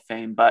Hall of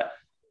Fame, but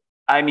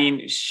I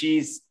mean,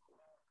 she's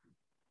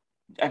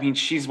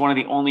one of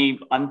the only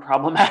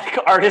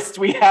unproblematic artists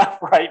we have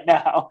right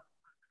now.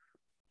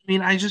 I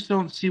mean, I just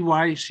don't see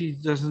why she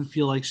doesn't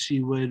feel like she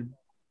would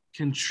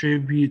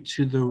contribute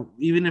to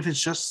even if it's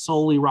just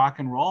solely rock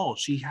and roll.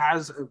 She's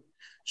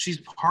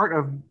part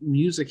of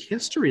music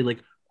history. Like,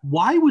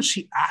 why would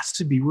she ask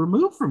to be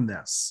removed from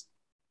this?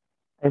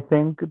 I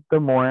think the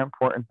more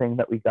important thing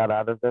that we got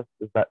out of this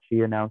is that she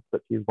announced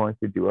that she's going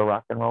to do a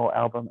rock and roll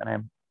album, and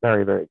I'm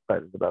very, very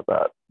excited about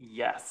that.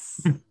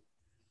 Yes.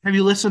 Have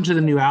you listened to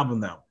the new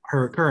album though?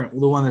 The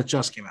one that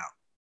just came out?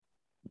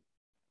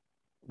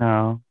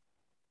 No.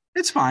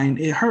 It's fine.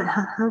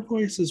 Her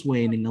voice is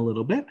waning a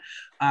little bit.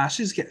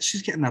 She's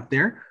getting up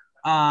there.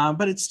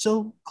 But it's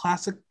still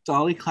classic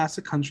Dolly,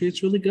 classic country.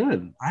 It's really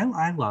good.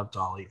 I love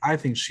Dolly. I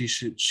think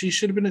she's a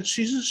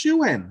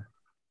shoo-in.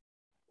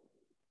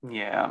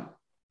 Yeah.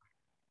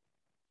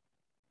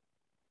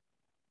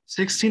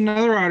 16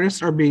 other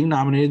artists are being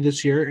nominated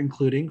this year,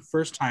 including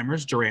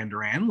first-timers Duran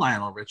Duran,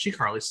 Lionel Richie,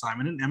 Carly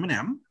Simon, and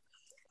Eminem.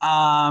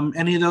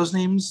 Any of those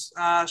names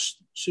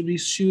should be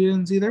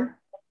shoo-ins either?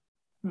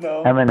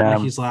 No.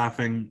 Eminem. He's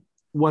laughing.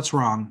 What's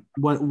wrong?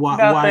 Nothing.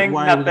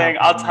 Why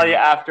I'll tell you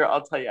after.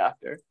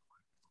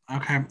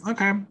 Okay.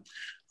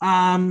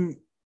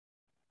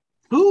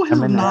 Who has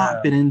Eminem.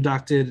 not been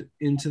inducted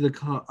into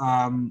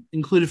the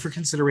included for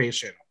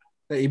consideration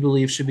that you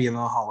believe should be in the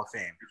Hall of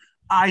Fame?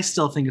 I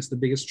still think it's the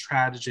biggest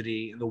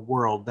tragedy in the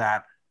world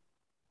that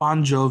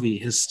Bon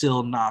Jovi has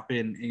still not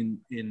been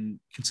in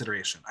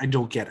consideration. I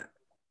don't get it.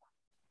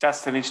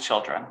 Destiny's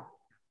Children.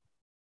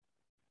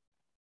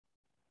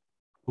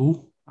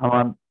 Who? I'm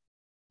on.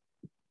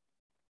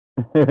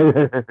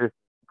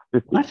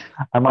 What?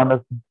 I'm on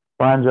this.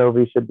 Bon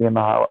Jovi should be in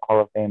the Hall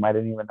of Fame. I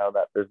didn't even know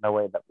that. There's no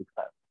way that we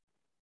could.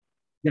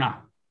 Yeah.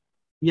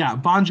 Yeah.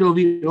 Bon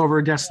Jovi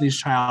over Destiny's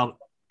Child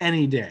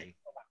any day.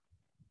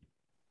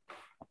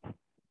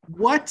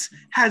 What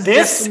has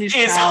This Destiny's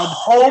is Child?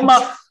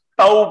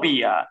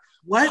 homophobia.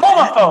 What?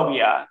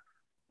 Homophobia.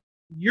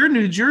 Your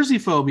New Jersey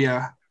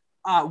phobia.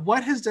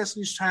 What has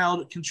Destiny's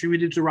Child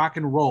contributed to rock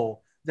and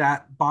roll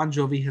that Bon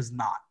Jovi has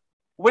not?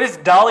 What has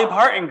Dolly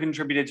Parton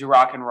contributed to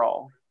rock and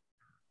roll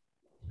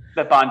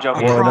that Bon A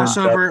Jovi Yeah, has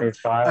not? Destiny's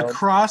a Child.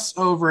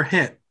 crossover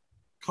hit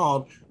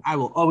called "I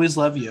Will Always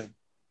Love You."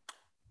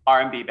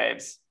 R&B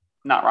babes,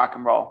 not rock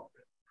and roll.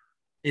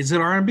 Is it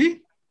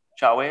R&B?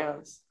 Joey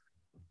is.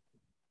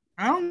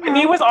 I don't know.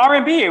 Whitney was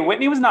R&B.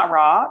 Whitney was not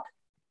rock.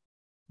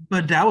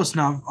 But that was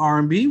not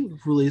R&B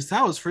release.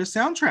 That was for a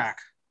soundtrack.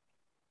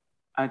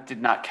 I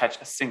did not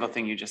catch a single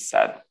thing you just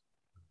said.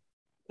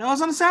 That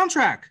was on a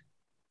soundtrack.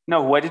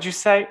 No, what did you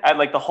say? I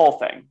like the whole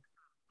thing.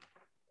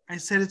 I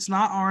said it's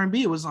not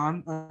R&B. It was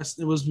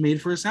it was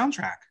made for a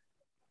soundtrack.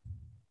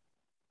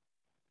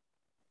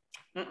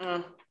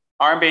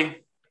 R&B.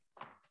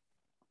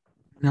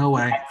 No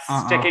way.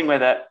 Sticking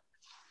with it.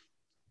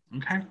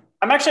 Okay.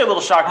 I'm actually a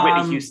little shocked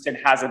Whitney Houston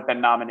hasn't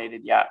been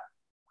nominated yet.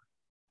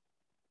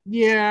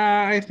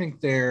 Yeah, I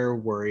think they're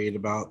worried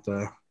about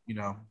the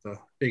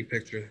big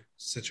picture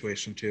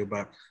situation too.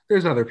 But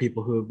there's other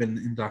people who have been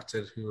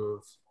inducted who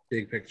have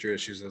big picture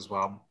issues as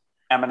well.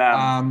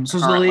 Eminem. So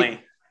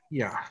currently.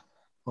 yeah.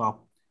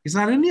 Well, he's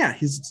not in yet.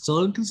 He's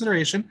still in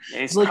consideration.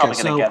 Yeah, he's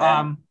probably going to get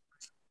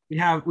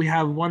in. We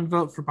have one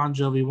vote for Bon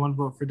Jovi, one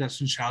vote for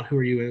Destiny's Child. Who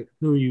are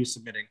you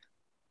submitting?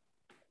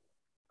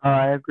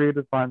 I agreed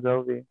with Bon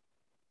Jovi.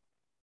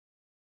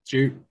 So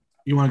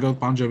you want to go with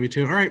Bon Jovi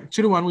too? All right,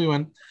 2-1, we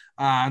win.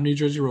 New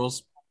Jersey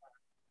rules.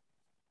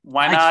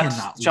 Why I not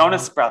cannot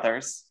Jonas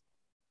Brothers?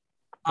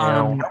 They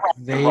are rock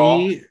maybe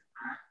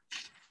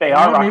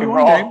and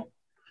one day. roll.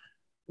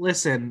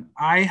 Listen,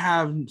 I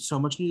have so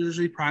much New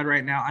Jersey pride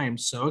right now. I am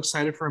so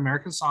excited for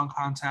American Song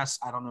Contest.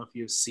 I don't know if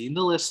you've seen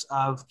the list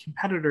of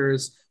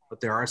competitors, but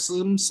there are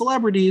some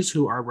celebrities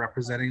who are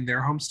representing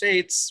their home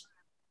states.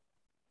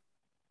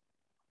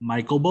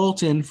 Michael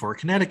Bolton for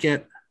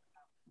Connecticut.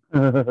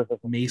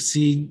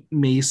 Macy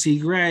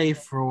Gray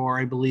for,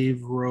 I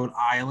believe, Rhode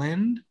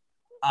Island.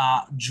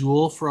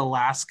 Jewel for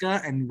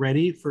Alaska, and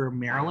Ready for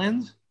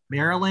Maryland.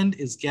 Maryland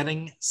is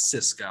getting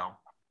Cisco.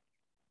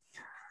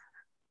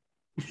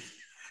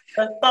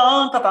 I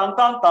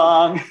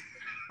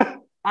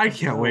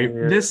can't wait.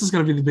 This is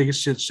going to be the biggest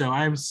shit show.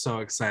 I am so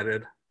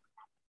excited.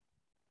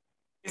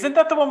 Isn't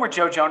that the one where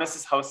Joe Jonas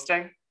is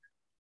hosting?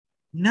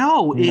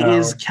 No, it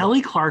is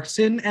Kelly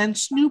Clarkson and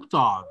Snoop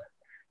Dogg.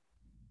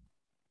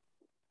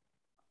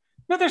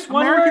 No, there's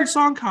one American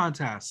Song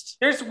Contest.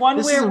 There's one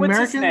This where is what's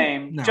his American?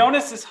 name? No.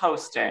 Jonas is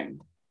hosting.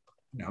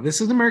 No,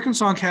 this is the American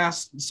Song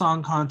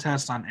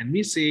Contest on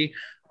NBC.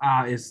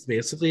 It's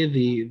basically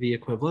the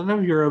equivalent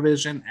of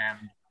Eurovision, and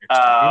it's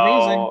going to be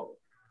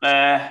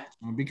amazing. It's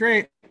going to be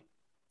great.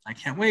 I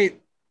can't wait.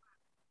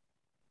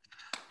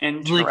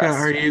 Malika,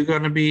 are you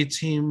going to be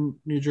Team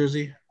New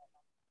Jersey?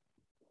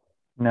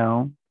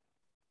 No.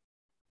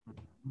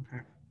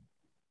 Okay.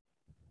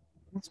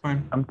 That's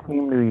fine. I'm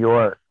Team New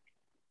York.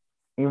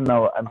 Even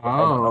though I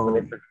don't know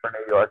the picks for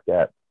New York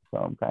yet, so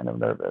I'm kind of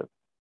nervous.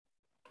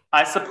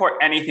 I support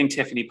anything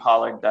Tiffany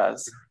Pollard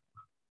does.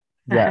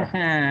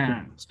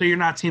 Yeah. So you're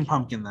not Team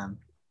Pumpkin then?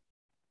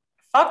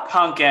 Fuck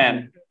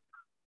Pumpkin.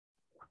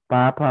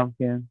 Bye,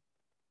 Pumpkin.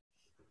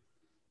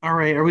 All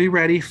right. Are we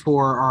ready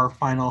for our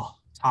final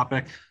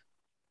topic?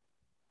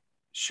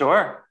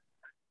 Sure.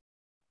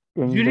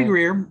 Judy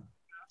Greer,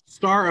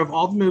 star of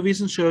all the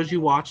movies and shows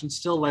you watch and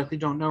still likely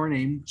don't know her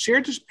name,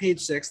 shared to page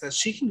 6 that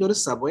she can go to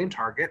Subway and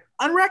Target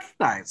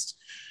unrecognized.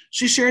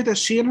 She shared that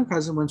she and her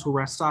cousin went to a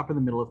rest stop in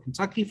the middle of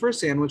Kentucky for a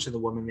sandwich, and the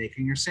woman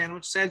making her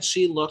sandwich said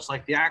she looked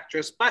like the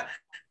actress, but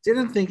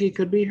didn't think it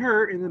could be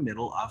her in the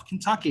middle of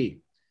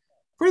Kentucky.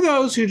 For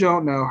those who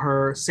don't know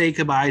her, say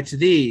goodbye to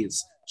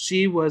these.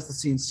 She was the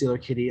scene stealer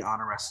Kitty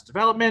on Arrested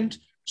Development.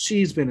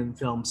 She's been in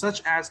films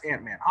such as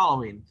Ant-Man,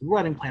 Halloween, The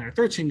Wedding Planner,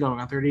 13 Going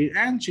on 30,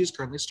 and she's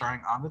currently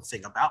starring on The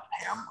Thing About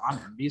Pam on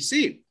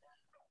NBC.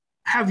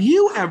 Have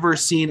you ever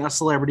seen a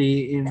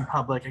celebrity in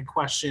public and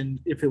questioned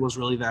if it was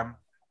really them?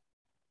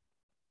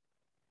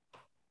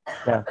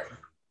 Yeah.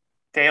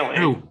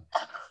 Daily.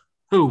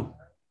 Who?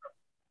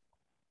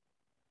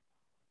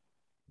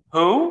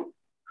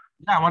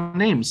 Yeah, what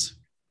names?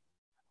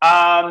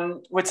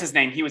 What's his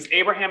name? He was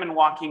Abraham in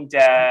Walking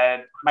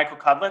Dead. Michael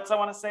Cudlitz, I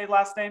want to say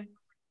last name.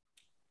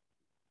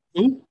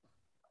 Who?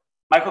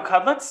 Michael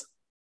Cudlitz?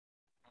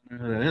 I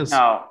don't know who that is.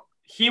 No.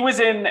 He was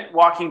in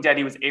Walking Dead.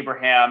 He was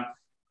Abraham.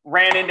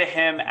 Ran into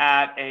him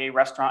at a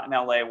restaurant in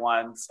LA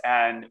once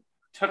and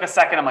took a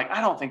second. I'm like,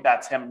 I don't think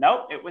that's him.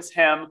 Nope, it was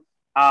him.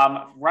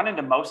 Run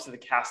into most of the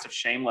cast of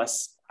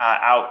Shameless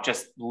out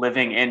just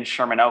living in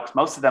Sherman Oaks.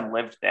 Most of them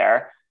lived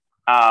there.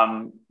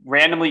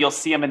 Randomly, you'll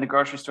see them in the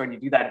grocery store, and you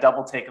do that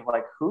double take of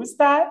like, who's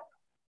that?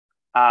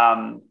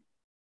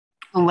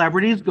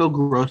 Celebrities go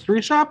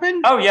grocery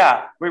shopping? Oh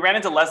yeah, we ran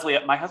into Leslie.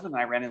 My husband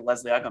and I ran into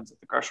Leslie Uggams at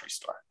the grocery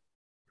store.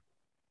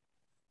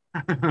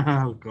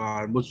 Oh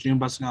God, was June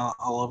busting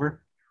all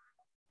over?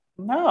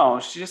 No,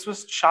 she just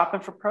was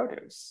shopping for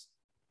produce.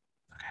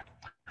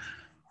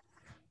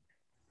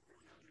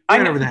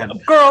 Right over the head.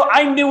 Girl,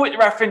 I knew what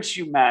reference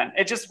you meant.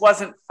 It just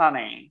wasn't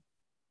funny.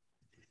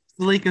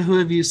 Salika, who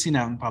have you seen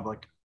out in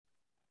public?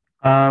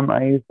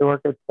 I used to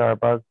work at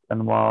Starbucks,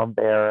 and while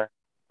there,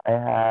 I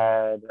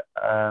had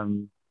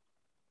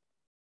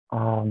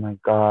oh my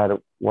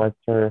God, what's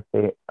her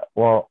face?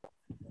 Well,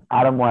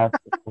 Adam West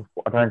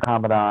during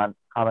Comic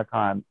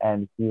Con,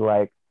 and he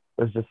like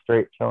was just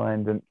straight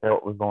chilling, didn't care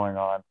what was going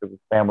on because his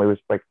family was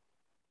like,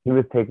 he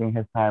was taking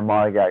his time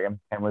lollygagging,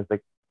 and was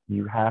like,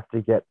 you have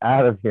to get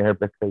out of here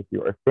because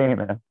you are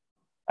famous.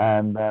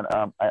 And then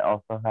I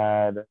also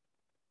had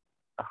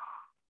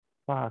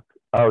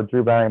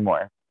Drew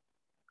Barrymore,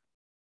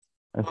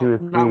 and she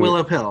was not sweet.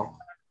 Willow Pill.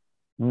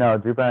 No,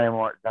 Drew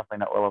Barrymore, definitely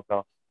not Willow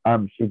Pill.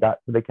 She got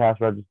to the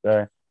cash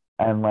register,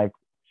 and like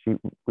she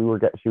was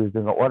doing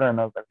an order,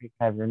 and I was like, hey, can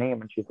I have your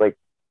name? And she's like,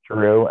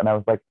 Drew, and I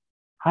was like,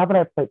 how about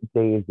I put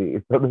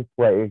Daisy? So this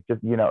way,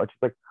 just she's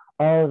like,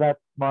 oh, that's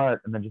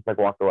smart, and then just like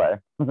walked away.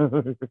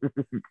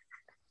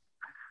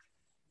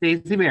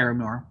 Daisy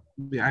Barrymore.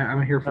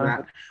 I'm here for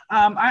that.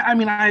 I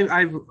mean,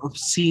 I've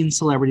seen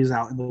celebrities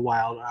out in the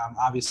wild.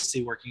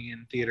 Obviously, working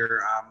in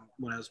theater,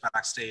 when I was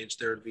backstage,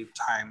 there would be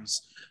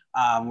times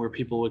where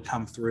people would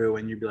come through,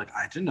 and you'd be like,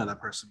 I didn't know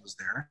that person was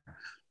there.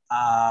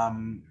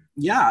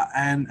 Yeah,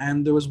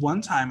 and there was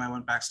one time I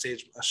went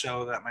backstage, a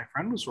show that my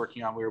friend was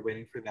working on. We were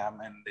waiting for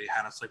them, and they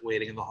had us like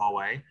waiting in the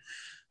hallway.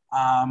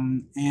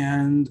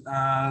 And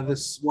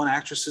this one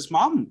actress's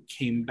mom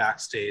came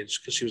backstage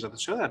because she was at the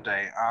show that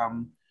day.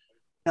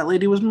 That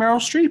lady was Meryl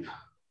Streep.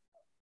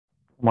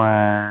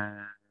 Wow.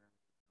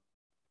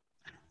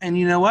 And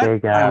you know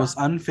what? I was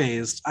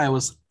unfazed. I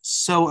was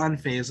so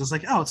unfazed. I was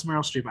like, oh, it's Meryl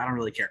Streep. I don't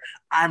really care.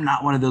 I'm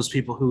not one of those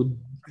people who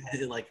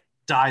like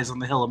dies on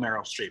the hill of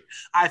Meryl Streep.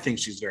 I think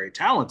she's very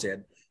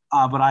talented,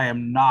 but I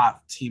am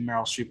not Team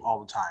Meryl Streep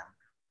all the time.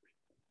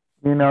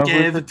 You know,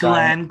 give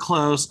Glenn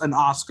Close an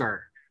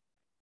Oscar.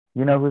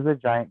 You know who's a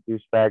giant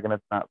douchebag, and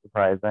it's not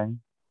surprising?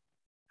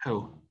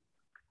 Who?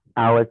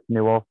 Alex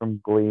Newell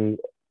from Glee.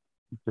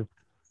 Just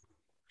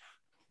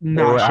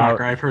not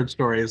shocker. I've heard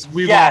stories.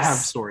 We all have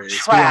stories.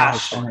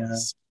 Trash.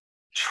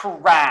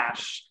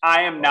 Trash.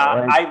 I am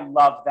not. I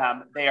love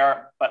them. They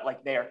are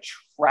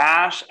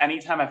trash.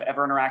 Anytime I've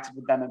ever interacted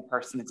with them in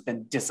person, it's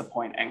been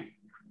disappointing.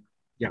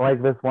 Yeah.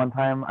 Like this one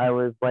time, I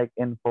was like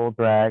in full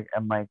drag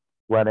and like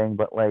sweating,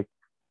 but like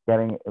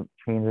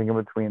changing in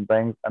between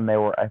things, and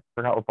I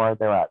forgot what bar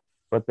they were at,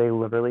 but they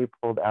literally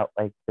pulled out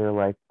like their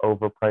like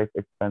overpriced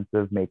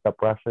expensive makeup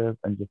brushes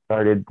and just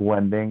started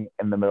blending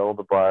in the middle of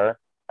the bar,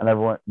 and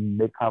everyone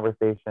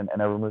mid-conversation,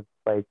 and everyone was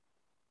like,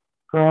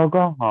 girl,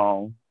 go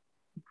home.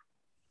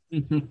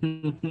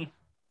 Like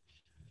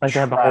I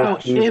had the whole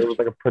it was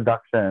like a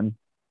production.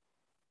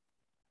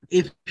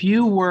 If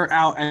you were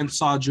out and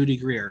saw Judy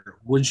Greer,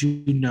 would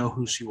you know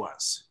who she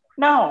was?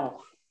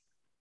 No.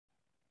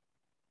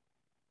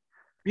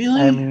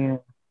 Really? I mean,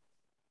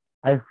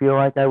 I feel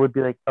like I would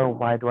be like, oh,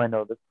 why do I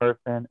know this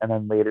person? And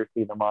then later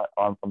see them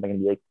on something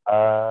and be like,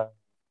 Yeah,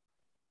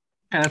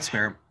 that's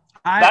fair.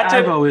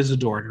 I've always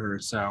adored her,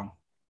 so.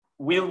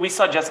 We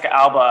saw Jessica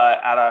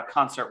Alba at a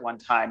concert one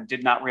time,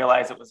 did not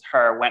realize it was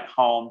her, went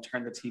home,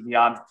 turned the TV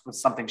on,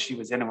 was something she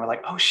was in, and we're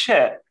like, oh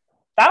shit,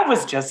 that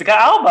was Jessica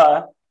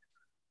Alba.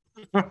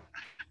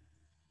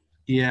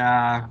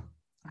 Yeah.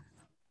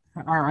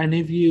 Are any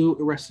of you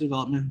Arrested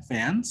Development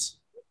fans?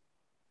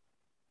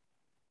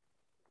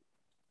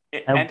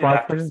 It ended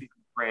after season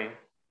 3.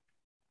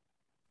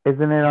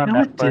 Isn't it on Netflix?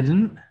 No, it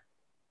didn't.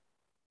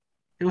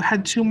 It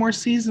had 2 more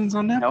seasons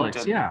on Netflix. No, it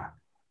didn't. Yeah.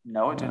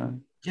 No, it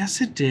didn't.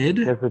 Yes, it did.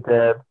 Yes, it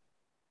did.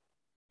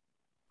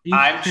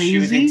 I'm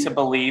choosing to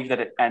believe that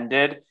it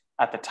ended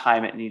at the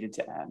time it needed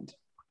to end.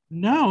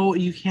 No,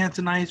 you can't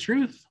deny the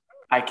truth.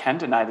 I can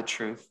deny the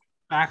truth.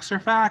 Facts are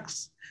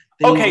facts.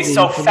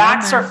 So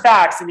facts are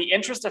facts. In the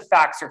interest of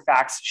facts are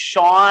facts,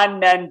 Shawn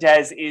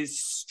Mendes is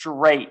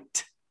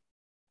straight.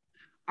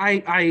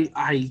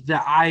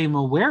 I'm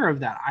aware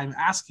of that. I'm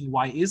asking,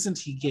 why isn't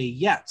he gay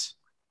yet?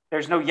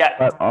 There's no yet.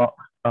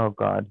 Oh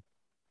God.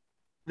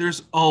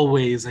 There's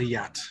always a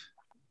yet.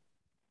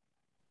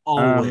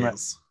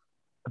 Always.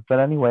 But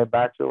anyway,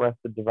 back to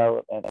Arrested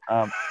Development.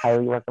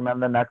 Highly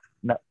recommend the next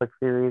Netflix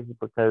series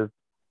because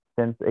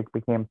since it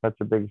became such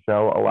a big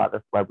show, a lot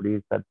of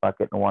celebrities said fuck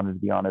it and wanted to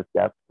be on as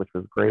guests, which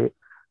was great.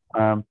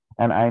 And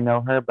I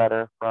know her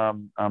better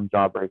from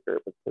Jawbreaker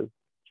because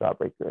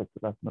Jawbreaker is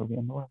the best movie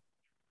in the world.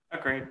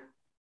 Agreed.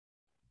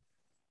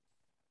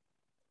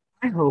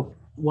 I hope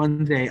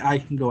one day I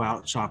can go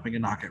out shopping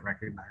and not get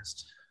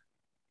recognized.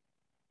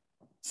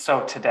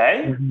 So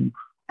today?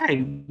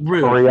 Hey,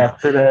 rude. Or No.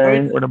 yesterday, I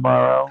mean, or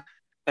tomorrow,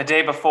 The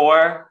day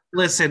before,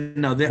 listen,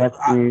 no. next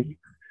week,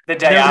 the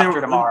day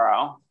after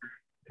tomorrow.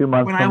 2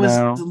 months when I from was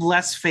now.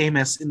 less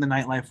famous in the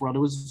nightlife world, it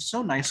was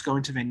so nice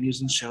going to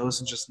venues and shows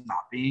and just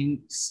not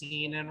being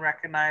seen and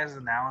recognized.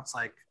 And now it's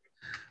like,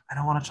 I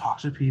don't want to talk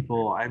to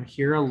people. I'm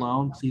here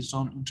alone. Please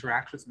don't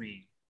interact with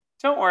me.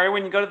 Don't worry,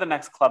 when you go to the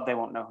next club, they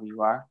won't know who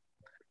you are.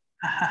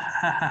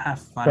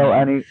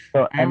 Funny.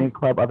 So any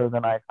club other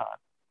than Icon.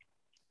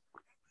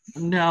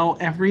 No,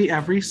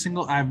 every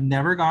single. I've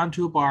never gone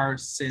to a bar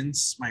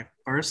since my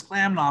first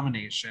glam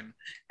nomination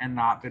and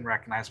not been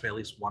recognized by at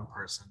least one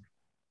person.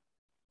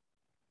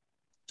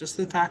 Just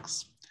the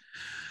facts.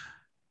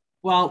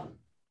 Well,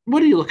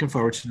 what are you looking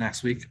forward to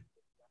next week?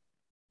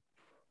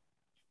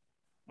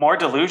 More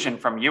delusion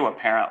from you,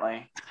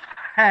 apparently.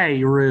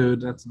 Hey,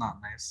 rude. That's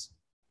not nice.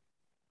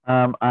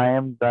 I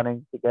am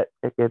gunning to get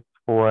tickets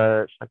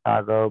for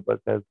Chicago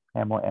because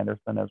Pamela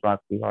Anderson as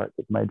Roxy Hart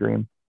is my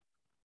dream.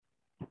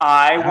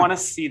 I want to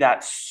see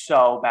that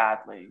so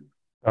badly.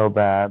 So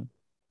bad.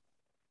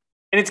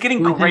 And it's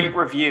getting great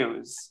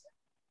reviews.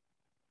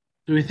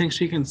 Do we think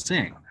she can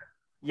sing?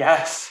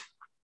 Yes.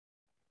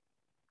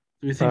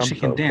 Do we think she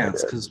can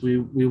dance? Because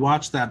we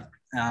watched that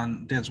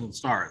on Dancing with the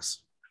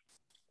Stars.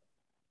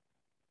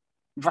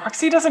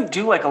 Roxy doesn't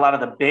do like a lot of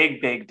the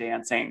big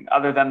dancing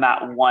other than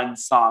that one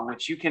song,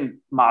 which you can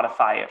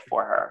modify it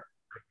for her.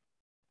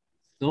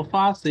 Still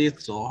Fosse,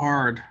 it's still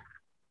hard.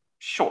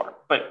 Sure,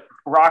 but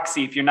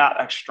Roxy, if you're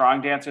not a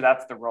strong dancer,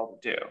 that's the role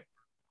to do.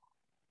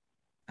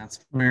 That's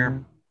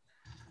fair.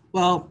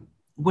 Well,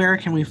 where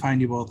can we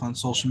find you both on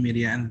social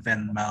media and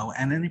Venmo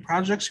and any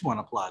projects you want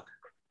to plug?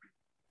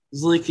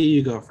 Zalika,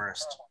 you go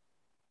first.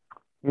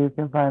 You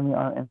can find me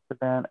on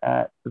Instagram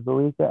at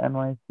Zalika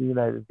NYC.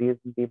 That is Z as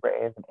in zebra,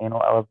 A as in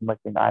anal, L as in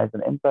licking, I as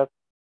in incest,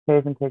 K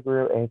as in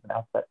kangaroo, A as in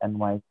alphabet,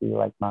 NYC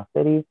like my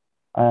city.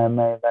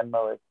 My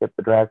Venmo is Tip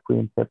the Drag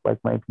Queen, Tip like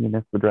my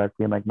penis, the drag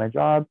queen like my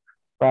job.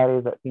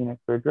 Fridays at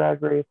Phoenix for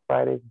Drag Race,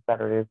 Fridays and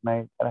Saturdays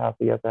night at House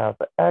of Yes or House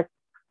of X.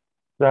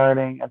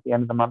 Starting at the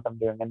end of the month, I'm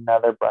doing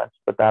another brunch,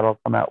 but that'll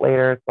come out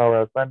later,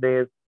 solo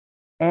Sundays.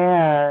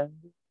 And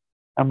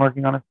I'm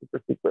working on a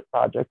super secret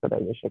project that I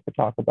wish I could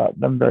talk about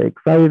that I'm very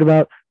excited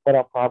about, but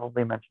I'll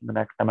probably mention the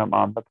next time I'm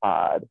on the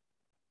pod.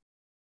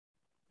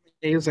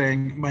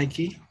 Amazing.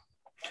 Mikey?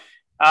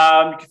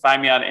 You can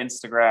find me on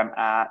Instagram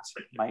at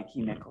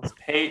Mikey Nichols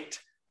Pate,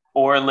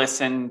 or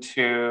listen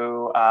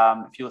to,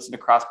 if you listen to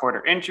Cross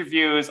Border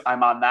Interviews,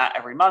 I'm on that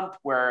every month,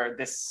 where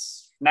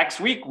this next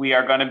week we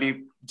are going to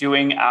be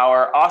doing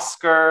our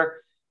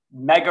Oscar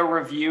mega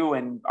review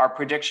and our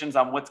predictions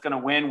on what's going to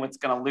win, what's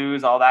going to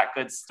lose, all that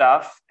good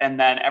stuff. And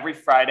then every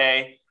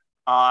Friday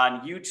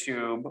on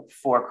YouTube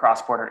for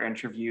Cross Border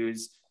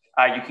Interviews,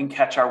 you can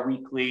catch our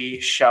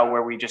weekly show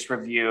where we just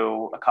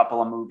review a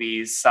couple of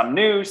movies, some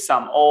new,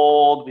 some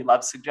old. We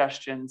love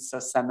suggestions, so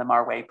send them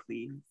our way,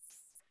 please.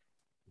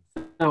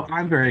 So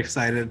I'm very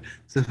excited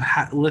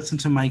to listen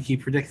to Mikey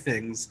predict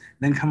things,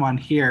 then come on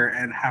here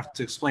and have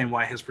to explain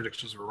why his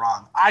predictions were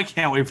wrong. I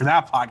can't wait for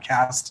that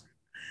podcast.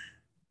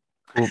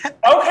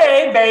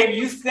 Okay, babe,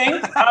 you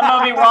think I'm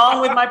going to be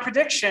wrong with my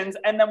predictions,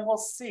 and then we'll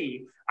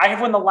see. I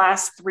have won the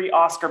last 3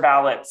 Oscar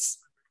ballots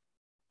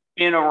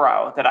in a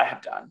row that I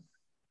have done.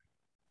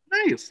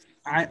 Nice.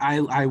 I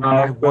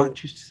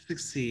want you to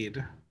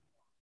succeed.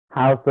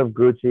 House of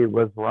Gucci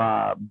was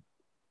robbed.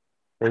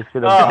 They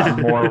should have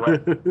gotten more.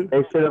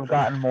 They should have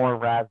gotten more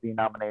Razzie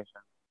nominations.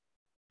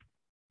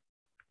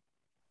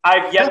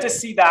 I've yet to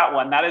see that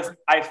one. I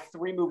have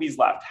 3 movies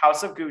left: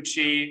 House of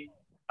Gucci,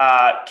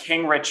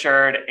 King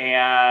Richard,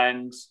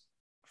 and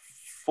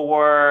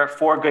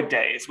Four Good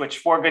Days. Which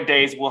 4 Good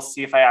Days, we'll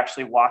see if I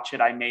actually watch it.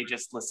 I may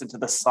just listen to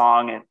the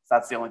song, and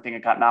that's the only thing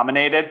that got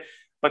nominated.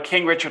 But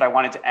King Richard, I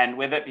wanted to end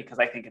with it because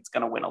I think it's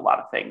going to win a lot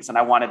of things. And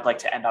I wanted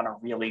to end on a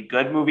really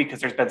good movie because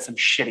there's been some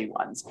shitty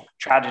ones.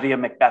 Tragedy of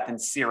Macbeth and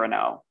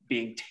Cyrano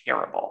being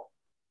terrible.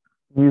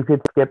 You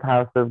could skip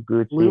House of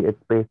Gucci.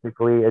 It's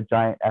basically a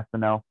giant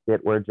SNL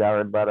skit where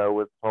Jared Leto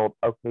was told,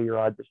 okay, you're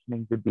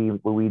auditioning to be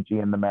Luigi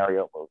in the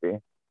Mario movie.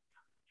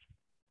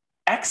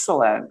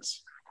 Excellent.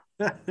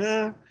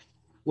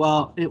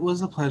 Well, it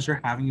was a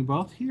pleasure having you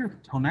both here.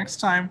 Till next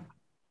time.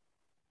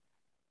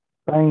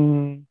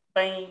 Bye.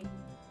 Bye.